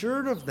 We're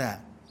sure of that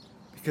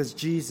because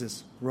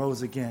Jesus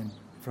rose again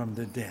from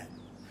the dead.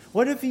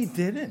 What if he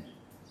didn't?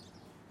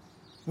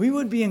 We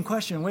would be in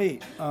question,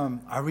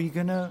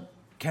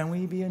 can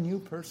we be a new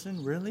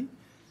person, really?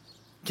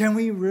 Can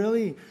we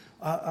really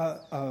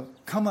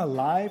come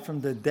alive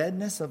from the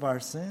deadness of our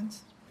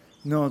sins?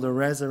 No, the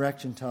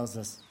resurrection tells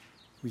us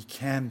we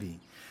can be.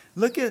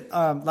 Look at,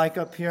 like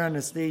up here on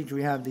the stage,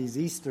 we have these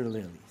Easter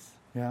lilies.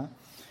 Yeah?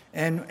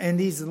 And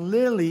these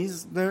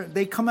lilies,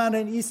 they come out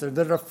on Easter.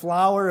 They're the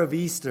flower of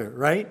Easter,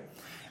 right?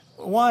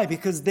 Why?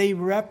 Because they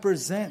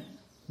represent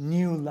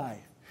new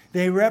life.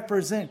 They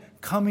represent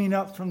coming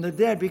up from the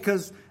dead,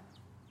 because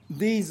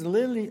these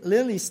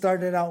lilies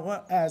started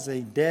out as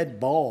a dead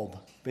bulb,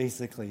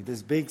 basically,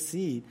 this big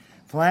seed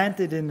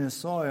planted in the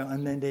soil,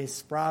 and then they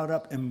sprout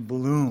up and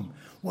bloom.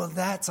 Well,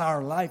 that's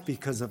our life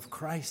because of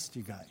Christ,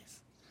 you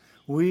guys.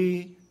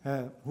 We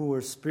who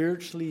were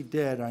spiritually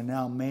dead are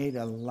now made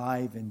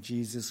alive in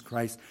Jesus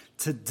Christ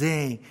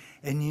today.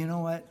 And you know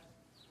what?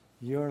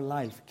 Your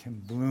life can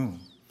bloom.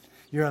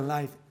 Your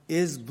life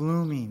is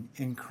blooming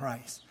in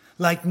Christ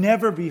like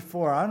never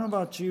before. I don't know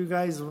about you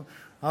guys,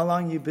 how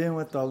long you've been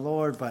with the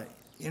Lord, but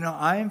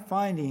I'm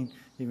finding,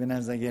 even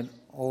as I get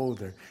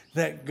older,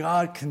 that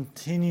God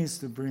continues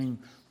to bring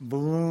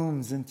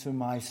blooms into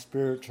my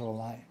spiritual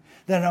life.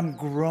 That I'm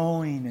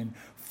growing and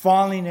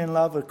falling in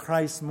love with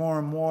Christ more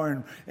and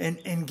more,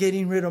 and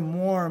getting rid of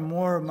more and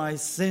more of my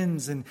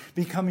sins, and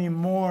becoming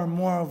more and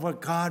more of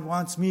what God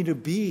wants me to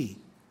be.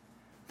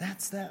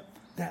 That's that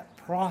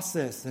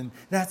process, and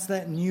that's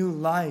that new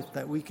life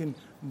that we can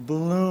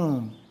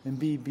bloom and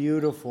be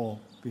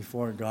beautiful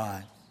before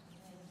God.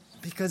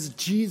 Because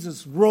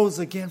Jesus rose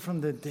again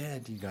from the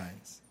dead, you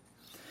guys.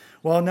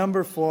 Well,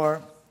 number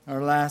 4,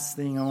 our last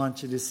thing I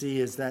want you to see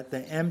is that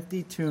the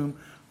empty tomb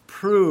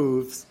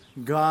proves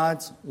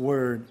God's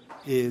word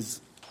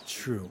is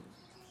true.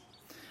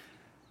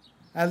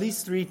 At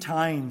least 3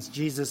 times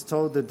Jesus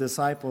told the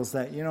disciples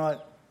that, you know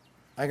what,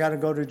 I got to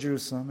go to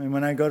Jerusalem. And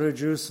when I go to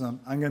Jerusalem,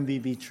 I'm going to be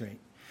betrayed.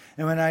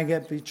 And when I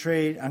get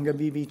betrayed, I'm going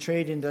to be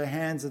betrayed into the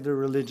hands of the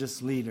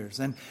religious leaders.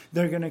 And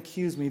they're going to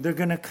accuse me. They're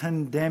going to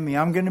condemn me.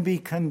 I'm going to be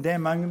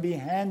condemned. I'm going to be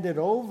handed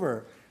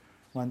over.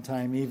 One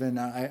time even,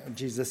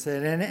 Jesus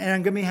said, and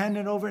I'm going to be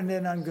handed over, and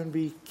then I'm going to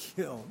be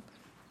killed.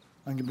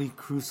 I'm going to be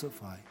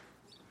crucified.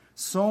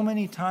 So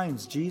many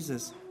times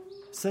Jesus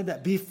said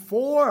that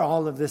before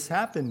all of this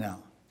happened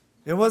now.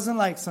 It wasn't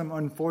like some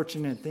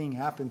unfortunate thing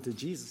happened to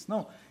Jesus.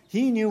 No,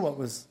 he knew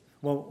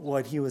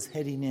what he was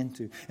heading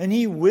into. And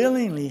he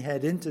willingly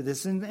head into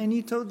this. And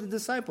he told the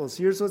disciples,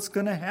 here's what's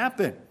going to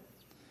happen.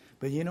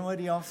 But you know what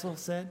he also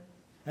said?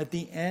 At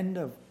the end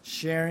of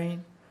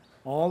sharing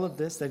all of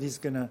this, that he's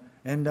going to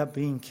end up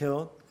being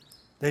killed,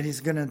 that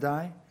he's going to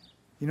die.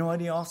 You know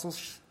what he also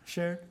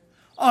shared?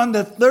 On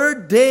the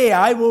 3rd day,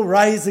 I will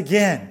rise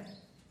again.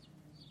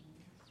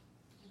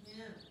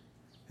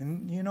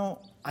 Amen. And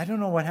I don't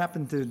know what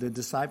happened to the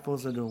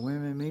disciples or the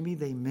women. Maybe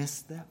they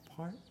missed that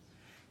part.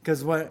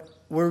 Because what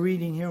we're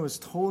reading here was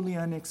totally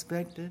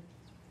unexpected.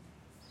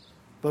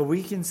 But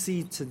we can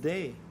see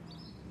today,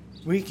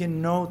 we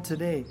can know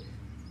today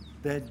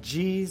that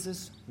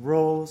Jesus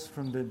rose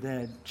from the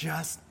dead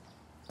just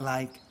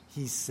like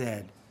he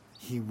said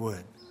he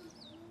would.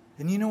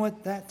 And you know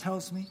what that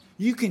tells me?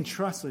 You can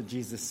trust what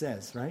Jesus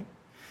says, right?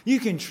 You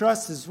can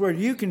trust his word.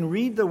 You can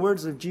read the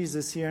words of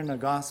Jesus here in the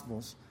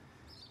Gospels,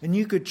 and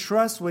you could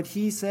trust what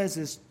he says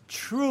is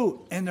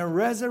true, and the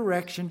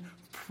resurrection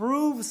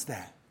proves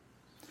that.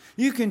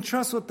 You can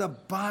trust what the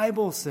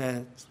Bible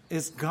says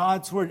is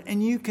God's word.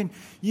 And you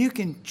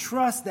can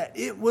trust that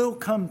it will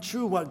come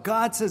true. What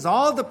God says,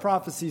 all the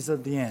prophecies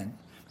of the end,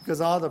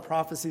 because all the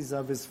prophecies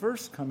of his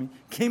first coming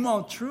came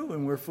all true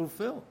and were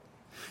fulfilled.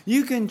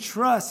 You can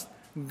trust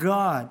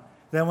God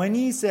that when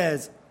he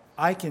says,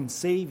 I can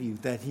save you,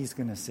 that he's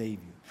going to save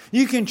you.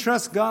 You can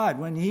trust God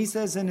when he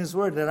says in his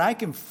word that I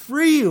can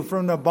free you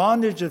from the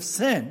bondage of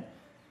sin,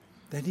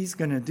 that he's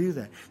going to do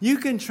that. You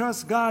can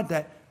trust God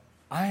that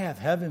I have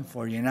heaven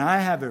for you and I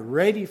have it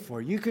ready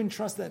for you. You can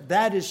trust that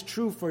that is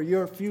true for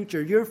your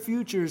future. Your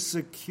future is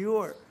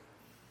secure.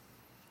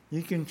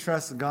 You can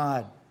trust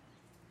God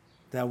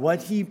that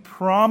what he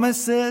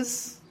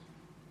promises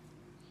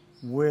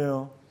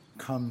will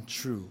come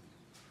true.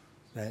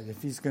 That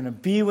if he's going to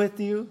be with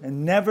you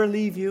and never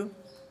leave you,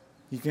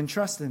 you can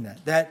trust in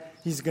that. That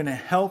he's going to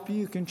help you,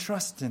 you can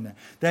trust in that.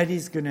 That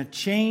he's going to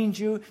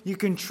change you, you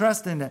can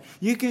trust in that.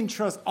 You can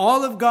trust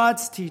all of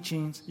God's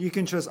teachings. You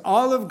can trust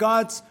all of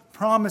God's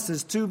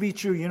promises to be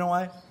true. You know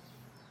why?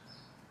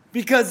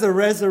 Because the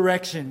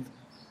resurrection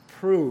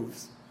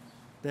proves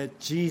that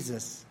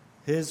Jesus,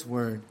 his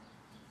word,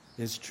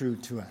 is true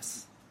to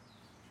us.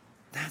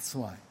 That's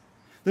why.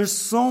 There's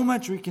so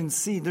much we can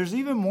see. There's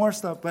even more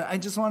stuff, but I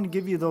just want to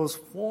give you those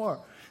 4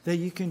 that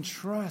you can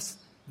trust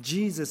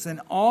Jesus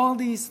and all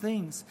these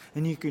things,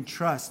 and you can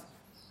trust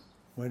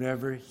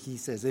whatever he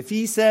says. If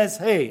he says,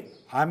 hey,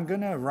 I'm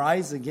going to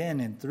rise again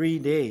in 3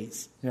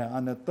 days,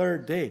 on the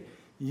 3rd day,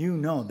 you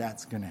know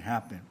that's going to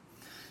happen.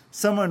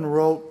 Someone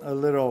wrote a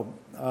little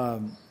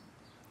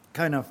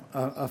kind of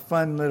a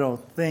fun little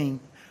thing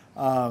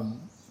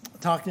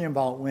talking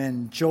about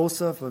when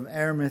Joseph of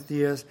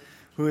Arimathea,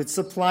 who had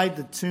supplied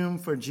the tomb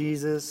for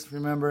Jesus,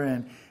 remember,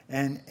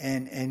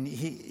 and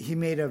he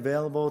made it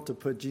available to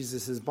put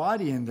Jesus'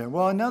 body in there.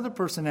 Well, another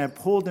person had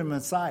pulled him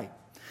aside.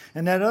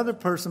 And that other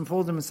person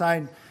pulled him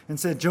aside and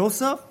said,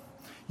 Joseph,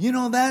 you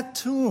know that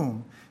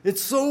tomb,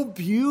 it's so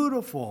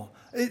beautiful.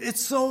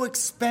 It's so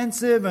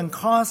expensive and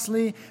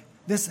costly.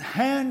 This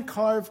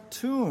hand-carved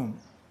tomb.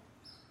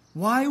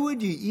 Why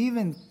would you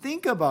even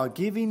think about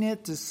giving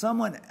it to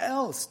someone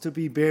else to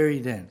be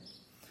buried in?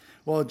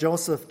 Well,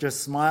 Joseph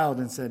just smiled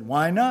and said,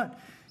 why not?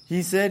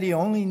 He said he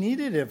only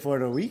needed it for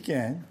the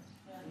weekend.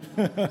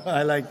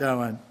 I like that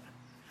one.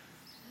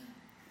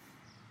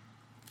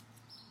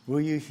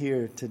 Will you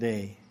hear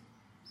today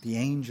the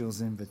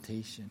angel's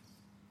invitation?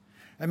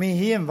 I mean,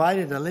 he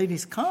invited the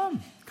ladies,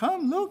 come,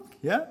 look,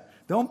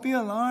 don't be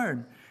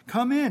alarmed.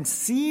 Come in,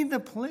 see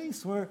the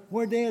place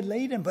where they had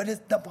laid him,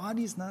 but the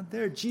body's not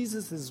there.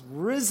 Jesus is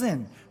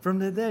risen from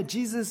the dead.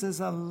 Jesus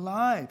is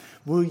alive.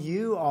 Will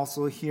you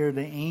also hear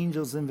the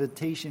angel's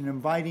invitation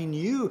inviting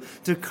you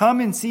to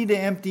come and see the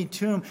empty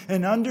tomb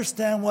and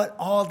understand what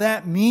all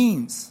that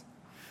means?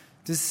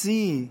 To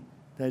see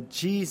that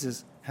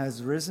Jesus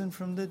has risen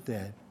from the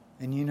dead.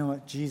 And you know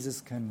what? Jesus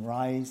can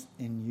rise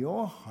in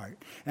your heart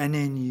and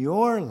in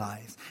your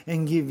life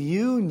and give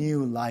you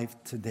new life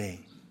today.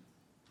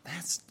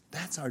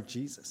 That's our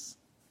Jesus.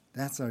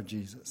 That's our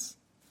Jesus.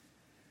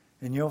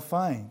 And you'll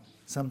find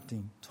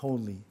something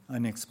totally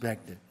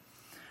unexpected.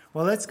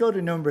 Well, let's go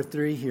to number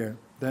 3 here.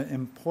 The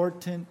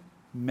important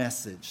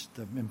message.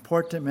 The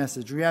important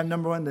message. We have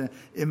number 1, the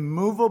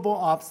immovable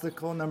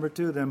obstacle. Number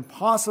 2, the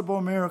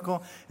impossible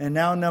miracle. And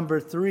now number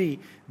 3,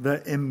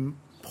 the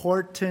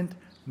important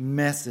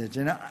message.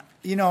 And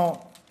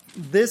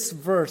this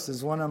verse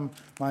is one of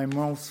my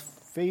most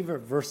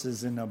favorite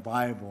verses in the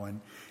Bible.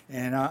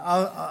 And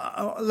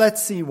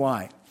let's see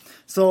why.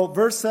 So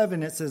verse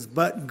 7, it says,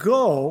 but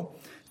go,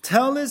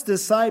 tell his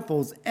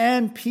disciples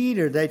and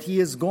Peter that he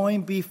is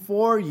going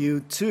before you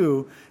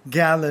to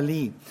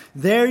Galilee.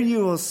 There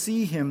you will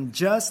see him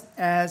just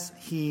as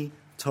he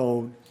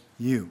told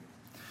you.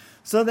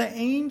 So the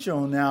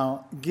angel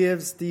now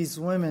gives these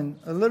women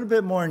a little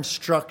bit more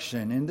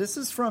instruction. And this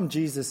is from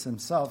Jesus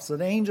himself. So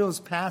the angel is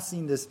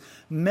passing this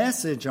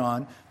message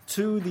on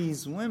to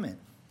these women.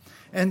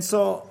 And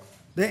so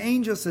the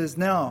angel says,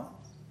 go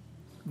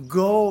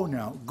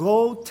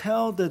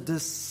tell the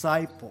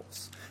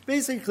disciples.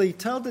 Basically,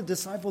 tell the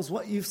disciples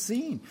what you've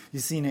seen.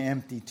 You've seen an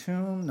empty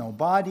tomb, no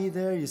body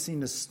there. You've seen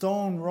the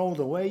stone rolled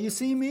away. You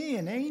see me,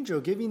 an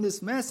angel, giving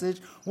this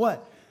message.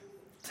 What?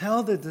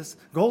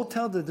 Go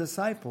tell the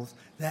disciples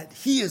that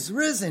he is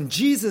risen.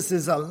 Jesus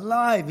is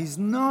alive. He's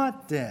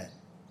not dead.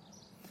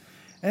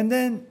 And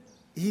then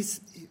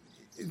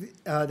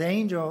the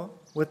angel,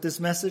 with this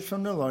message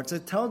from the Lord,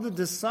 said, tell the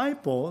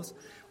disciples,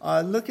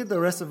 look at the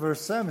rest of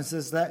verse 7. It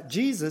says that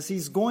Jesus,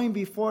 he's going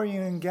before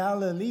you in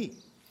Galilee.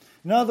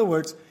 In other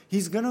words,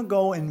 he's going to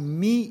go and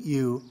meet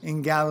you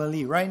in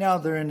Galilee. Right now,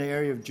 they're in the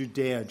area of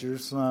Judea.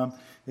 Jerusalem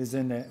is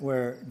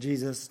where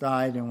Jesus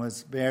died and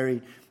was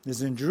buried,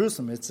 is in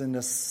Jerusalem. It's in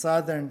the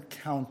southern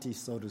county,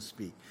 so to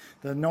speak.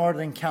 The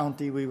northern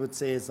county, we would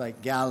say, is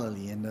like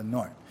Galilee in the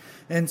north.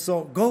 And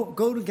so go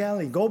to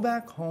Galilee. Go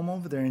back home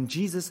over there. And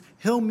Jesus,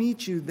 he'll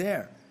meet you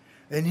there.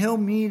 And he'll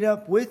meet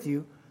up with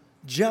you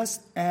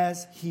just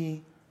as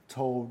he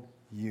told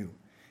you.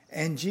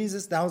 And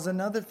Jesus, that was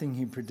another thing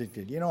he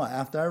predicted.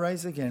 After I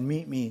rise again,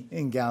 meet me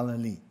in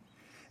Galilee.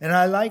 And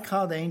I like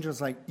how the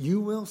angel's like, you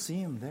will see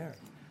him there.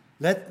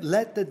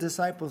 Let the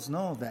disciples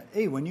know that,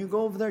 hey, when you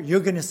go over there,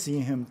 you're going to see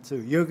him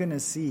too. You're going to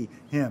see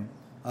him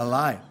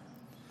alive.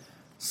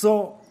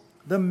 So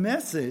the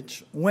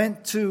message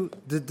went to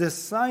the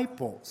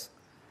disciples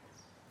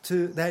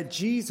that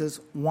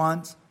Jesus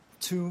wants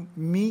to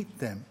meet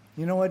them.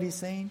 You know what he's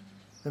saying?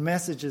 The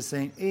message is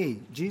saying, hey,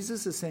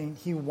 Jesus is saying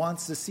he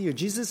wants to see you.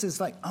 Jesus is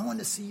like, I want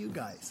to see you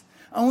guys.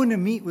 I want to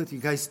meet with you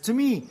guys. To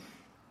me,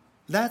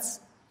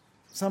 that's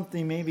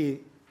something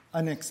maybe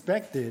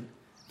unexpected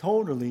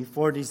totally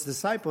for these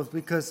disciples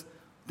because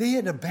they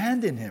had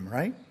abandoned him,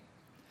 right?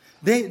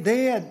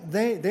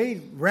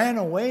 They ran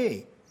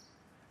away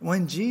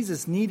when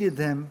Jesus needed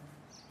them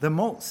the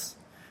most.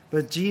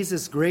 But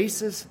Jesus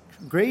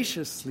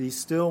graciously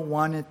still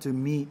wanted to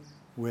meet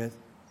with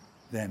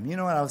them. You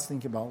know what I was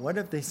thinking about? What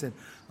if they said,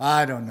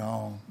 I don't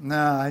know. No,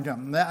 I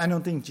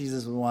don't think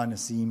Jesus would want to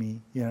see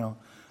me.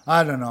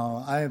 I don't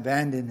know. I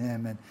abandoned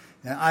him and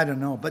I don't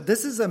know. But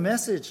this is a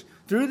message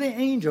through the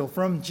angel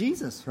from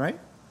Jesus, right?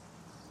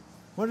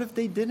 What if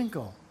they didn't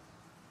go?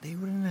 They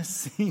wouldn't have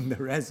seen the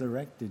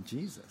resurrected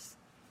Jesus.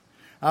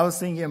 I was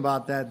thinking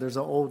about that. There's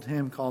an old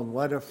hymn called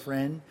What a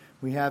Friend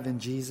We Have in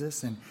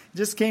Jesus. And it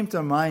just came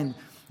to mind,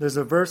 there's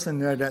a verse in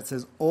there that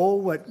says, oh,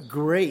 what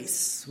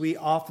grace we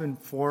often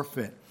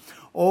forfeit.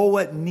 Oh,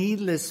 what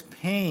needless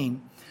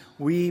pain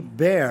we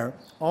bear,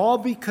 all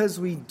because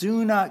we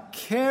do not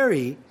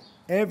carry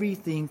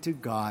everything to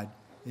God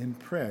in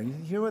prayer. You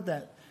hear what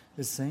that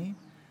is saying?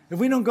 If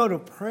we don't go to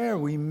prayer,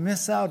 we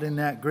miss out in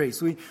that grace.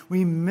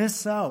 We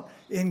miss out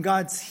in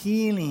God's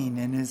healing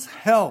and his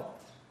help.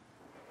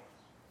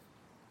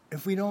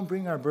 If we don't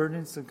bring our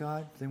burdens to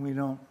God, then we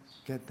don't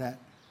get that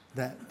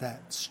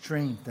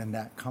strength and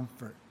that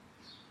comfort.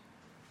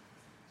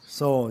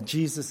 So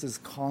Jesus is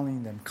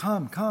calling them,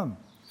 come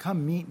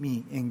meet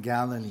me in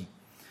Galilee.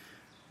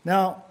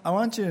 Now, I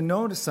want you to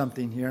notice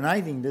something here, and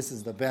I think this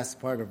is the best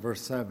part of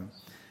verse 7.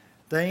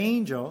 The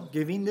angel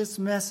giving this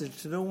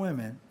message to the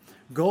women,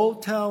 go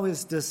tell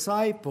his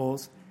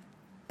disciples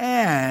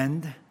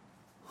and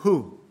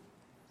who?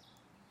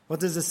 What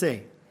does it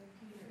say?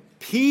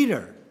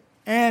 Peter.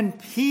 And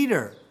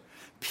Peter.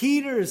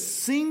 Peter is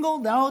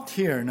singled out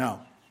here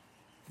now.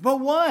 But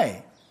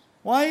why?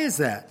 Why is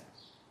that?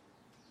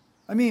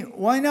 I mean,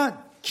 why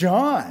not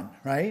John,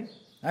 right?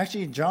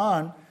 Actually,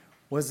 John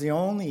was the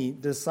only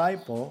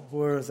disciple who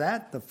was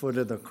at the foot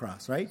of the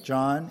cross, right?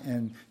 John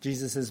and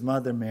Jesus'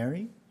 mother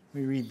Mary.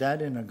 We read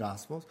that in the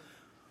Gospels.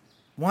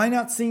 Why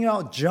not sing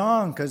out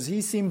John? Because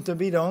he seemed to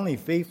be the only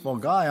faithful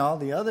guy. All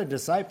the other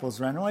disciples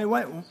ran away.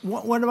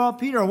 What about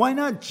Peter? Why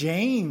not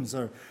James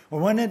or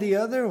one of the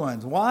other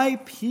ones? Why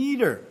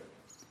Peter?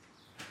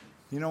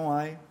 You know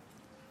why?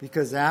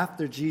 Because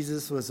after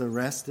Jesus was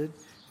arrested,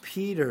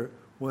 Peter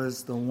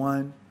was the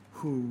one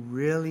who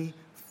really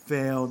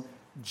failed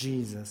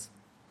Jesus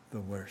the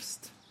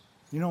worst.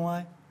 You know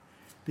why?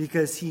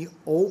 Because he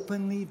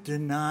openly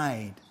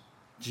denied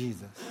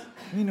Jesus.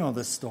 We know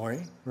the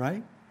story,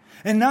 right?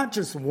 And not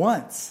just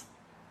once,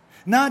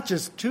 not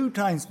just 2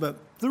 times, but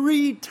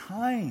 3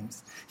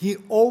 times. He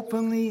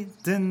openly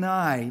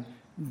denied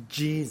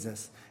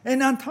Jesus.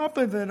 And on top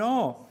of it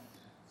all,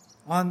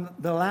 on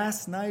the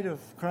last night of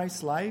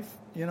Christ's life,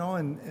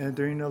 and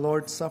during the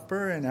Lord's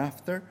Supper and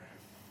after,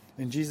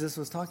 and Jesus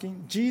was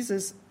talking,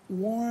 Jesus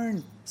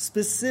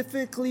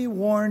specifically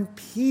warned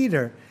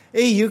Peter,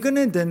 hey, you're going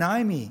to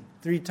deny me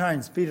 3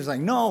 times. Peter's like,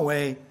 no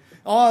way.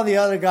 All the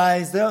other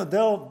guys, they're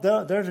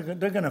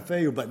going to fail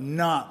you, but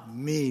not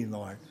me,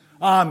 Lord.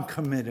 I'm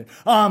committed.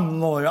 I'm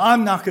loyal.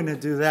 I'm not going to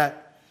do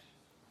that.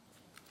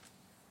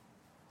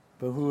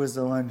 But who was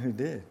the one who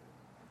did?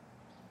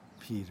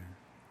 Peter.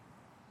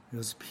 It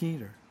was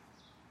Peter.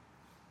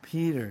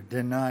 Peter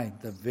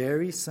denied the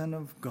very Son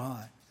of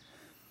God.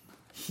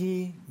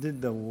 He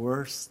did the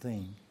worst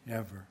thing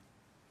ever.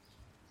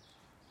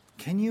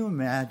 Can you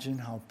imagine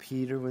how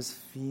Peter was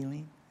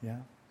feeling? Yeah.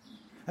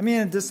 I mean,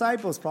 the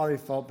disciples probably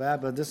felt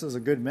bad, but this was a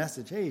good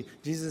message. Hey,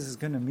 Jesus is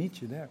going to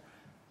meet you there.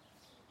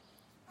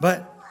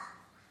 But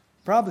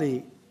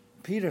probably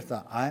Peter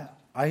thought,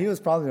 he was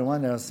probably the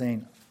one that was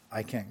saying,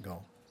 I can't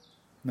go.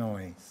 No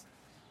ways.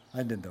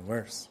 I did the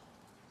worst.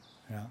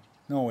 Yeah.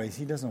 No ways.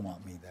 He doesn't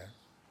want me there.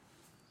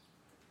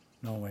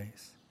 No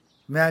ways.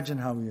 Imagine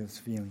how he was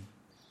feeling.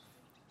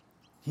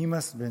 He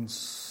must have been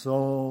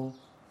so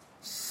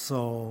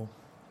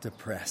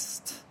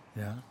depressed.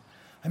 Yeah.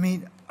 I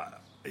mean,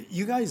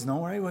 you guys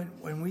know, right?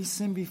 When we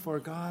sin before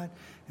God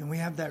and we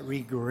have that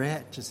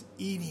regret just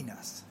eating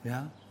us,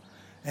 yeah?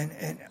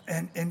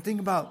 And think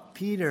about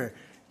Peter.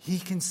 He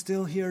can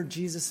still hear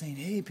Jesus saying,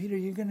 hey, Peter,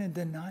 you're going to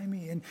deny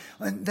me. And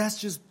that's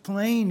just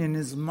playing in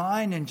his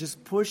mind and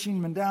just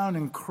pushing him down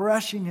and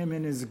crushing him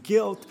in his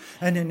guilt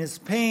and in his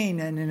pain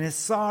and in his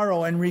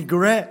sorrow and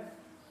regret.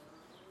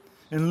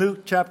 In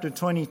Luke chapter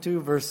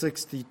 22, verse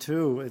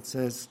 62, it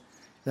says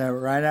that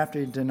right after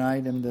he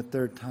denied him the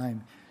 3rd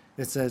time,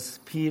 it says,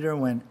 Peter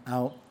went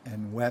out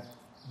and wept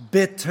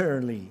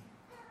bitterly.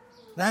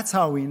 That's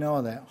how we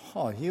know that,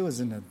 he was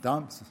in the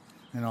dumps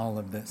in all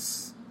of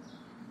this.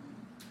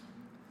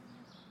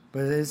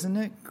 But isn't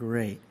it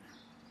great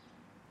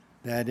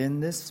that in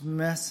this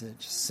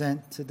message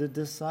sent to the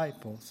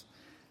disciples,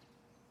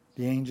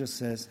 the angel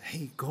says,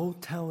 hey, go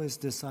tell his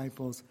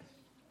disciples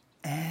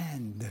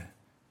and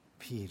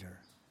Peter.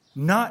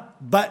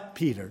 Not but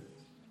Peter,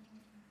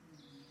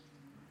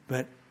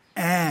 but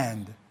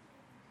and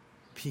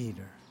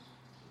Peter.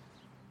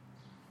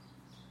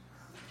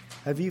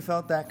 Have you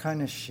felt that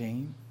kind of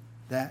shame,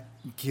 that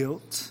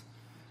guilt?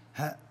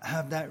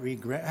 Have that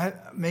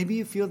regret? Maybe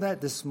you feel that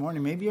this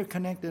morning. Maybe you're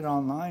connected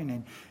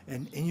online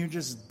and you're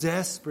just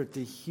desperate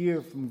to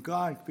hear from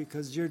God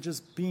because you're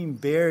just being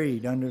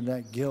buried under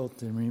that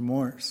guilt and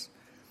remorse.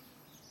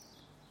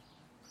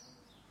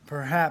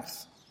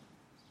 Perhaps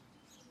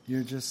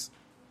you're just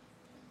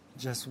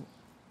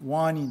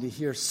wanting to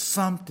hear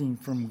something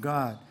from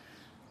God.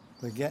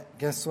 But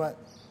guess what?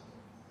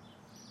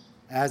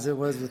 As it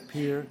was with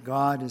Peter,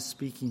 God is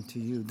speaking to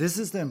you. This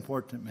is the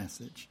important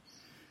message.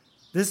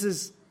 This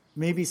is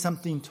maybe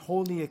something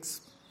totally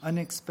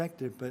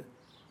unexpected, but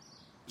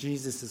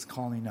Jesus is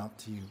calling out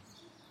to you.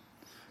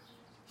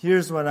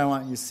 Here's what I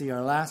want you to see.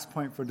 Our last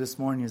point for this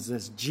morning is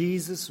this.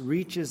 Jesus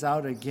reaches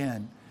out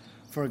again,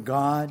 for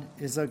God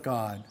is a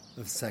God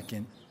of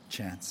second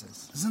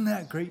chances. Isn't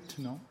that great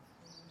to know?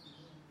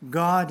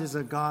 God is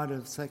a God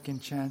of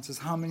second chances.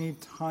 How many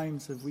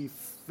times have we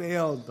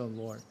failed the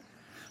Lord?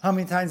 How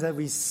many times have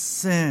we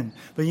sinned?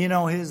 But you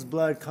know, His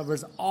blood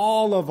covers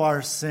all of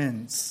our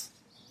sins.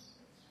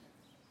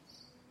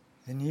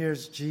 And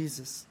here's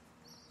Jesus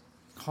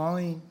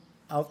calling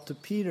out to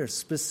Peter,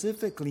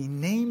 specifically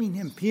naming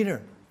him,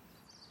 Peter,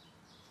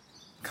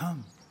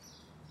 come.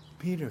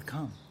 Peter,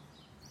 come.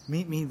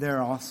 Meet me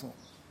there also.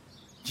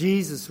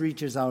 Jesus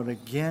reaches out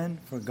again,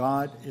 for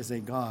God is a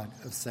God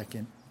of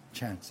second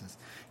chances.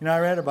 You know, I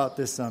read about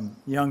this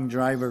young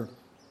driver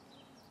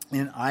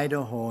in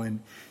Idaho,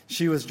 and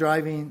she was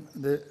driving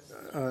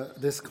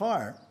this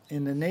car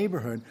in the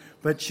neighborhood,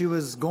 but she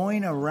was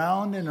going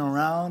around and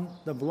around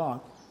the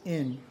block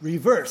in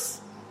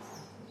reverse.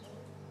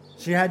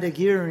 She had the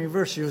gear in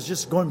reverse. She was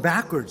just going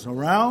backwards,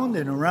 around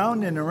and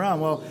around and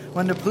around. Well,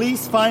 when the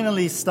police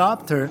finally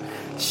stopped her,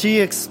 she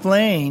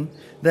explained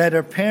that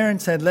her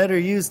parents had let her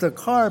use the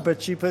car,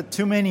 but she put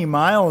too many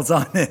miles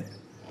on it.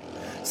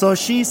 So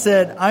she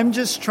said, I'm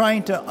just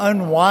trying to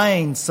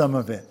unwind some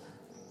of it.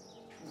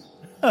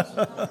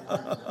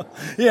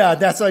 Yeah,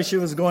 that's why she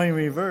was going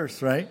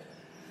reverse, right?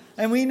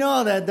 And we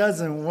know that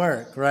doesn't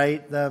work,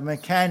 right? The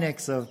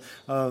mechanics of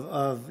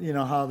you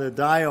know how the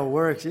dial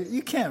works,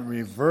 you can't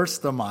reverse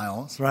the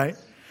miles, right?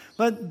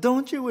 But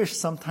don't you wish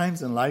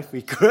sometimes in life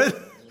we could?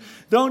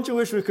 Don't you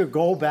wish we could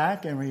go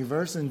back and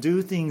reverse and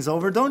do things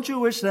over? Don't you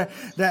wish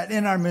that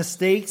in our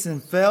mistakes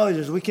and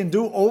failures we can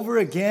do over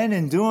again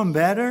and do them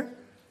better?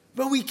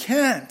 But we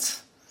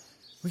can't.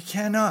 We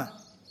cannot.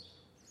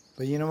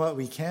 But you know what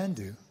we can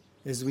do?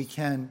 Is we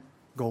can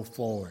go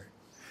forward.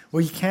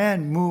 We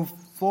can move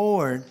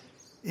forward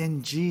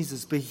in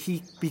Jesus,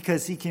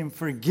 because He can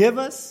forgive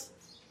us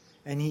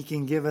and He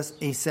can give us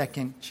a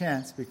second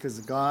chance, because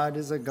God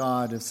is a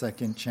God of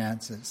second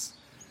chances.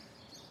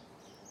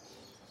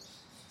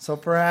 So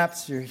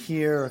perhaps you're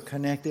here or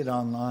connected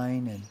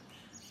online, and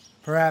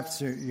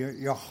perhaps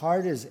your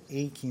heart is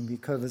aching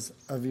because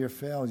of your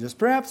failures.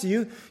 Perhaps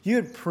you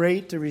had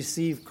prayed to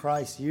receive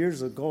Christ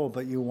years ago,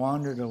 but you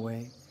wandered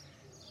away.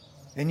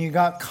 And you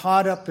got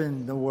caught up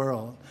in the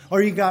world.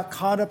 Or you got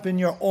caught up in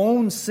your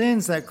own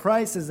sins that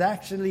Christ has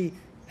actually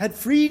had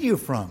freed you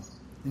from.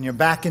 And you're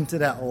back into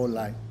that old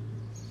life.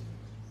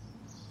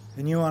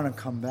 And you want to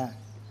come back.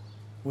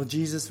 Will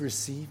Jesus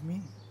receive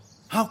me?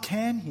 How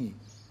can He?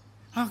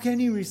 How can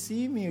He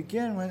receive me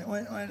again when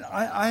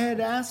I had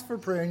asked for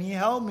prayer and He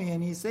helped me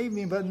and He saved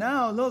me? But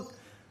now, look,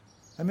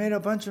 I made a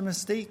bunch of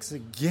mistakes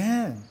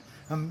again.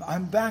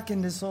 I'm back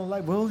in this old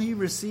life. Will He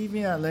receive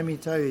me? Let me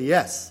tell you,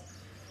 yes.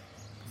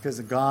 Because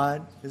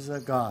God is a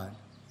God of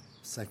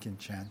second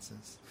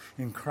chances.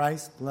 And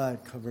Christ's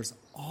blood covers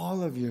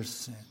all of your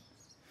sin.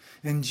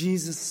 And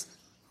Jesus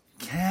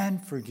can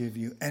forgive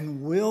you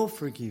and will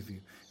forgive you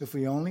if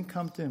we only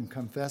come to Him,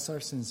 confess our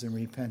sins, and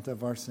repent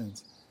of our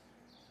sins.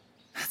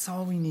 That's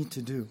all we need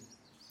to do.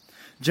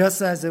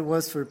 Just as it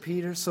was for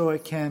Peter, so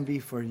it can be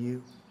for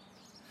you.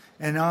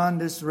 And on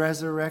this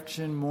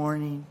resurrection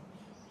morning,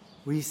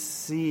 we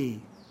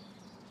see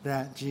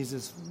that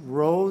Jesus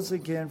rose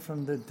again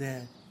from the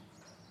dead.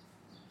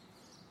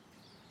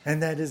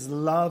 And that His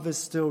love is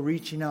still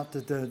reaching out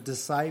to the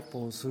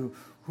disciples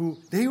who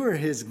they were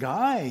His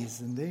guys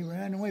and they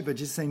ran away. But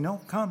just say,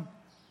 no, come.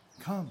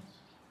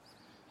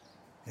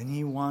 And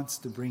He wants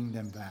to bring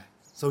them back.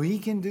 So He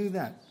can do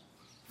that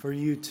for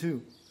you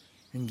too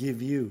and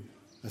give you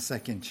a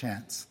second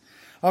chance.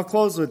 I'll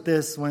close with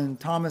this. When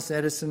Thomas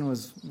Edison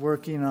was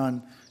working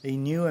on a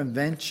new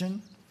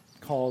invention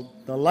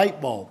called the light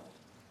bulb,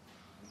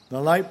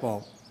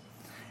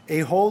 a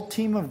whole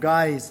team of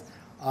guys,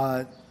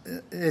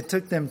 it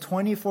took them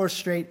 24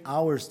 straight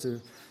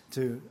hours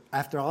to,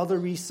 after all the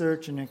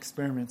research and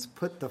experiments,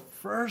 put the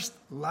first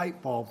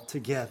light bulb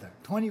together.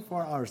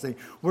 24 hours. They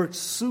worked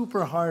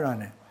super hard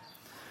on it.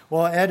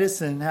 Well,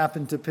 Edison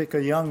happened to pick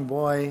a young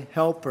boy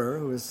helper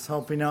who was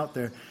helping out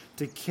there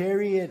to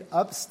carry it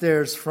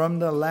upstairs from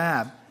the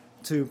lab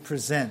to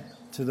present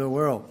to the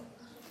world.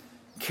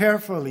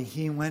 Carefully,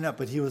 he went up,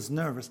 but he was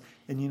nervous.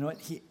 And you know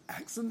what? He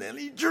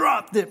accidentally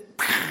dropped it.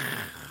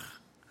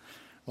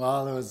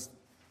 Well, it was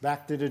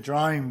back to the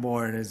drawing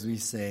board, as we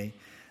say.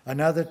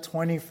 Another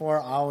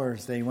 24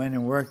 hours, they went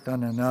and worked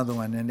on another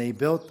one, and they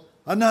built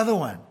another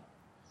one.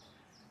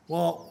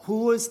 Well,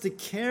 who was to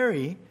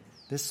carry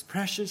this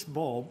precious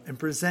bulb and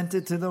present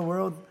it to the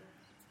world?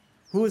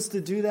 Who was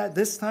to do that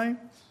this time?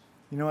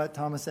 You know what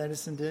Thomas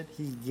Edison did?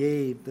 He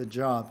gave the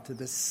job to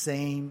the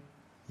same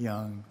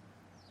young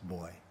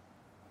boy.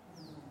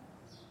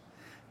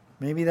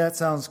 Maybe that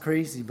sounds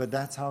crazy, but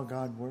that's how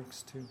God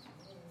works too.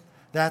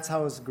 That's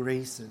how His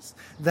grace is.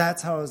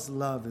 That's how His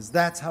love is.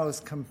 That's how His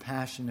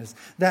compassion is.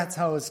 That's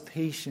how His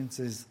patience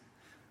is.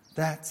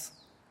 That's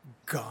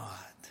God.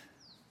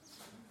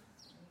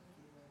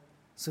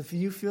 So if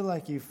you feel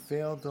like you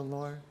failed the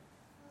Lord,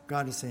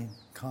 God is saying,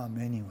 come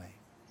anyway.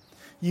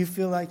 You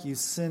feel like you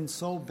sinned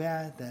so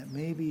bad that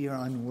maybe you're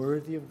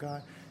unworthy of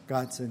God.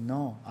 God said,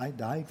 no, I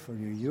died for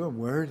you. You're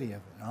worthy of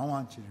it. I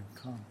want you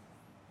to come.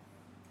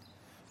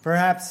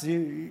 Perhaps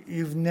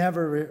you've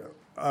never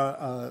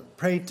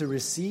prayed to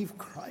receive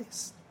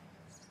Christ.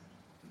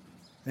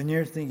 And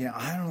you're thinking,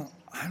 I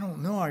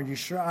don't know. Are you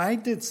sure? I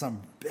did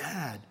some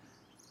bad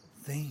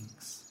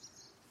things.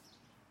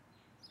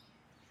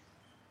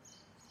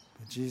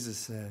 But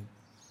Jesus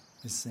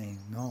is saying,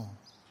 no,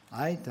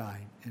 I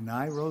died and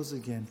I rose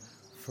again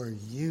for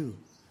you.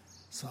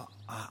 So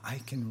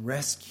I can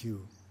rescue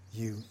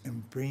you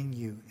and bring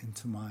you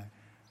into my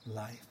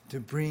life. To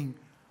bring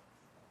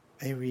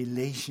a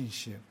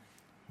relationship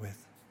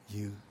with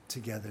you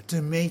together.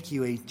 To make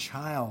you a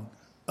child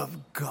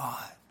of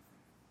God.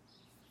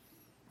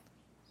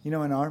 You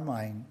know, in our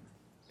mind,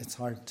 it's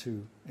hard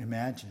to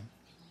imagine.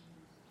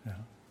 You know?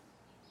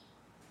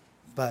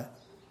 But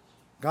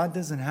God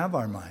doesn't have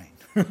our mind.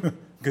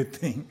 Good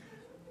thing.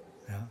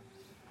 Yeah.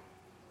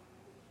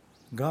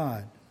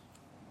 God,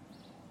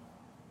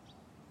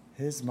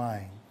 His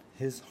mind,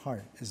 His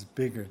heart is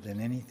bigger than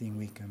anything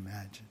we can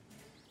imagine.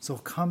 So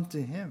come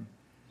to Him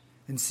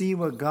and see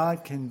what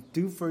God can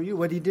do for you.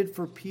 What He did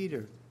for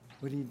Peter.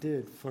 What He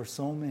did for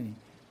so many.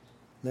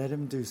 Let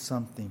Him do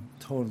something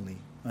totally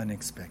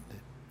unexpected.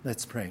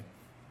 Let's pray.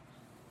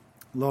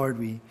 Lord,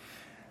 we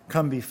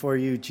come before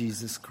you,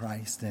 Jesus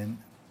Christ, and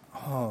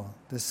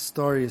this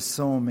story is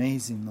so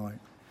amazing, Lord.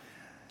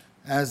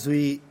 As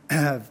we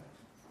have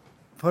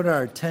put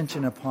our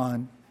attention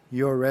upon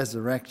your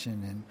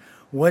resurrection and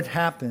what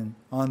happened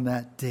on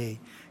that day,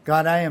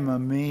 God, I am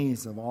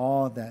amazed of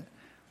all that,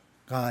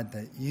 God,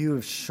 that you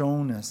have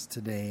shown us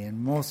today, and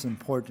most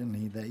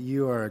importantly, that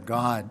you are a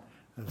God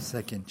of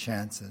second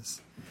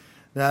chances.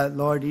 That,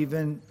 Lord,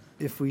 even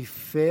if we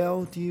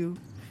failed you,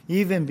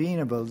 even being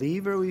a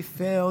believer, we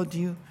failed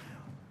you,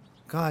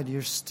 God,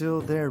 you're still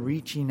there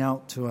reaching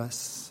out to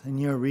us, and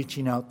you're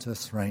reaching out to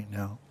us right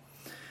now.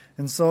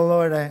 And so,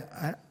 Lord,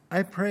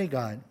 I pray,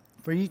 God,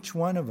 for each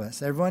one of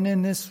us, everyone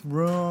in this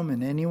room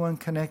and anyone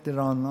connected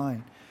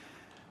online,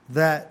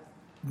 that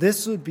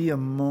this would be a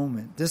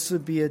moment, this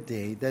would be a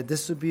day, that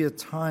this would be a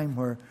time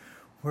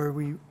where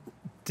we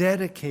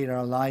dedicate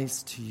our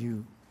lives to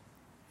you.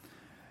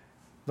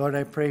 Lord,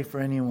 I pray for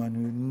anyone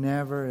who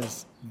never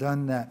has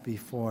done that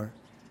before,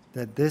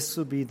 that this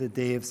will be the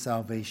day of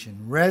salvation,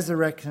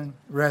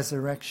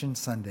 Resurrection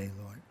Sunday,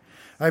 Lord.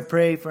 I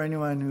pray for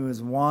anyone who has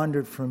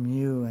wandered from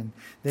you and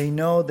they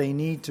know they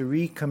need to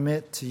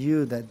recommit to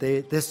you, that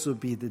this will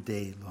be the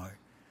day, Lord.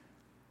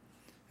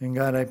 And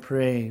God, I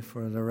pray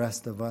for the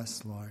rest of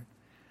us, Lord,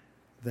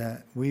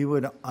 that we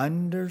would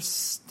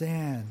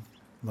understand,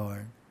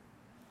 Lord,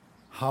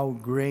 how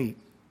great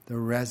the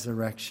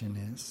resurrection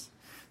is.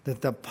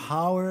 That the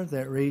power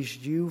that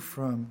raised you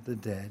from the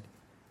dead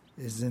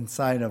is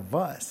inside of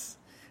us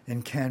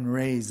and can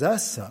raise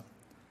us up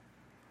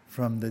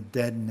from the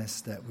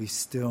deadness that we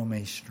still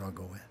may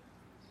struggle with.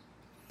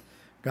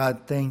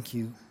 God, thank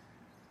you.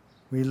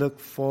 We look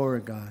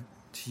forward, God,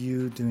 to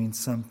you doing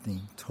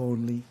something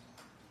totally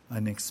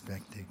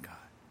unexpected, God.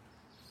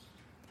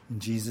 In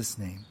Jesus'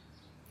 name,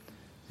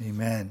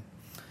 amen.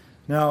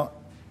 Now,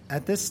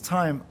 at this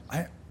time,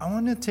 I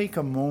want to take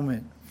a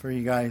moment for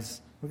you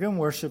guys. We're going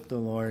to worship the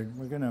Lord.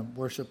 We're going to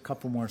worship a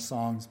couple more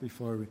songs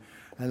before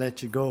I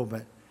let you go.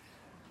 But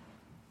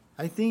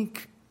I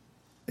think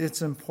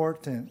it's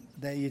important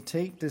that you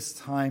take this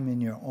time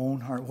in your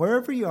own heart,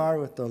 wherever you are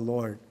with the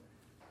Lord,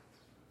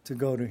 to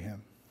go to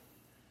Him.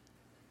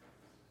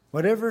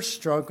 Whatever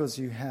struggles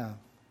you have,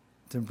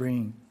 to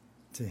bring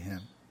to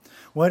Him.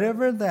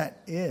 Whatever that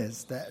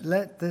is, that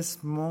let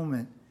this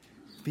moment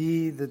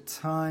be the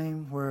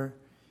time where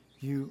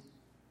you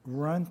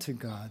run to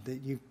God,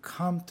 that you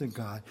come to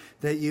God,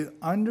 that you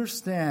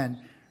understand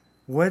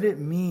what it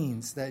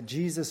means that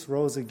Jesus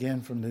rose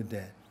again from the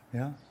dead.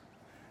 Yeah?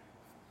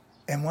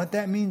 And what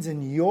that means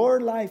in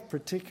your life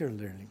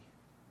particularly.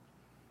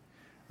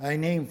 I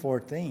named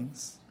 4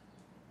 things.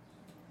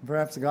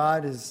 Perhaps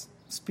God is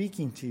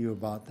speaking to you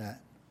about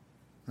that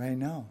right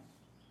now.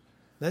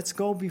 Let's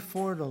go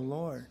before the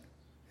Lord,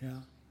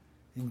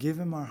 and give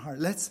Him our heart.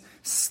 Let's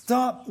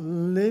stop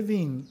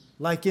living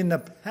like in the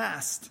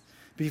past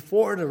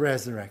before the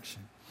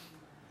resurrection.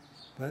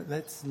 But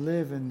let's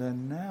live in the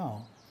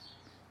now,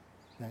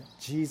 that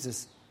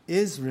Jesus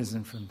is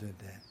risen from the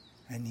dead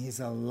and He's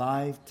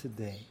alive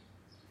today.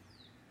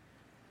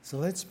 So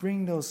let's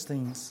bring those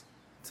things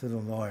to the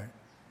Lord.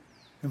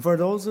 And for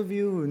those of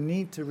you who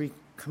need to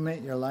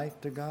recommit your life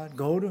to God,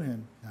 go to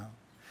Him now.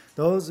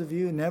 Those of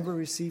you who never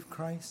received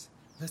Christ,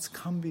 let's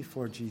come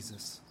before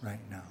Jesus right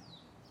now.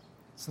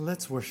 So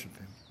let's worship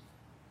Him.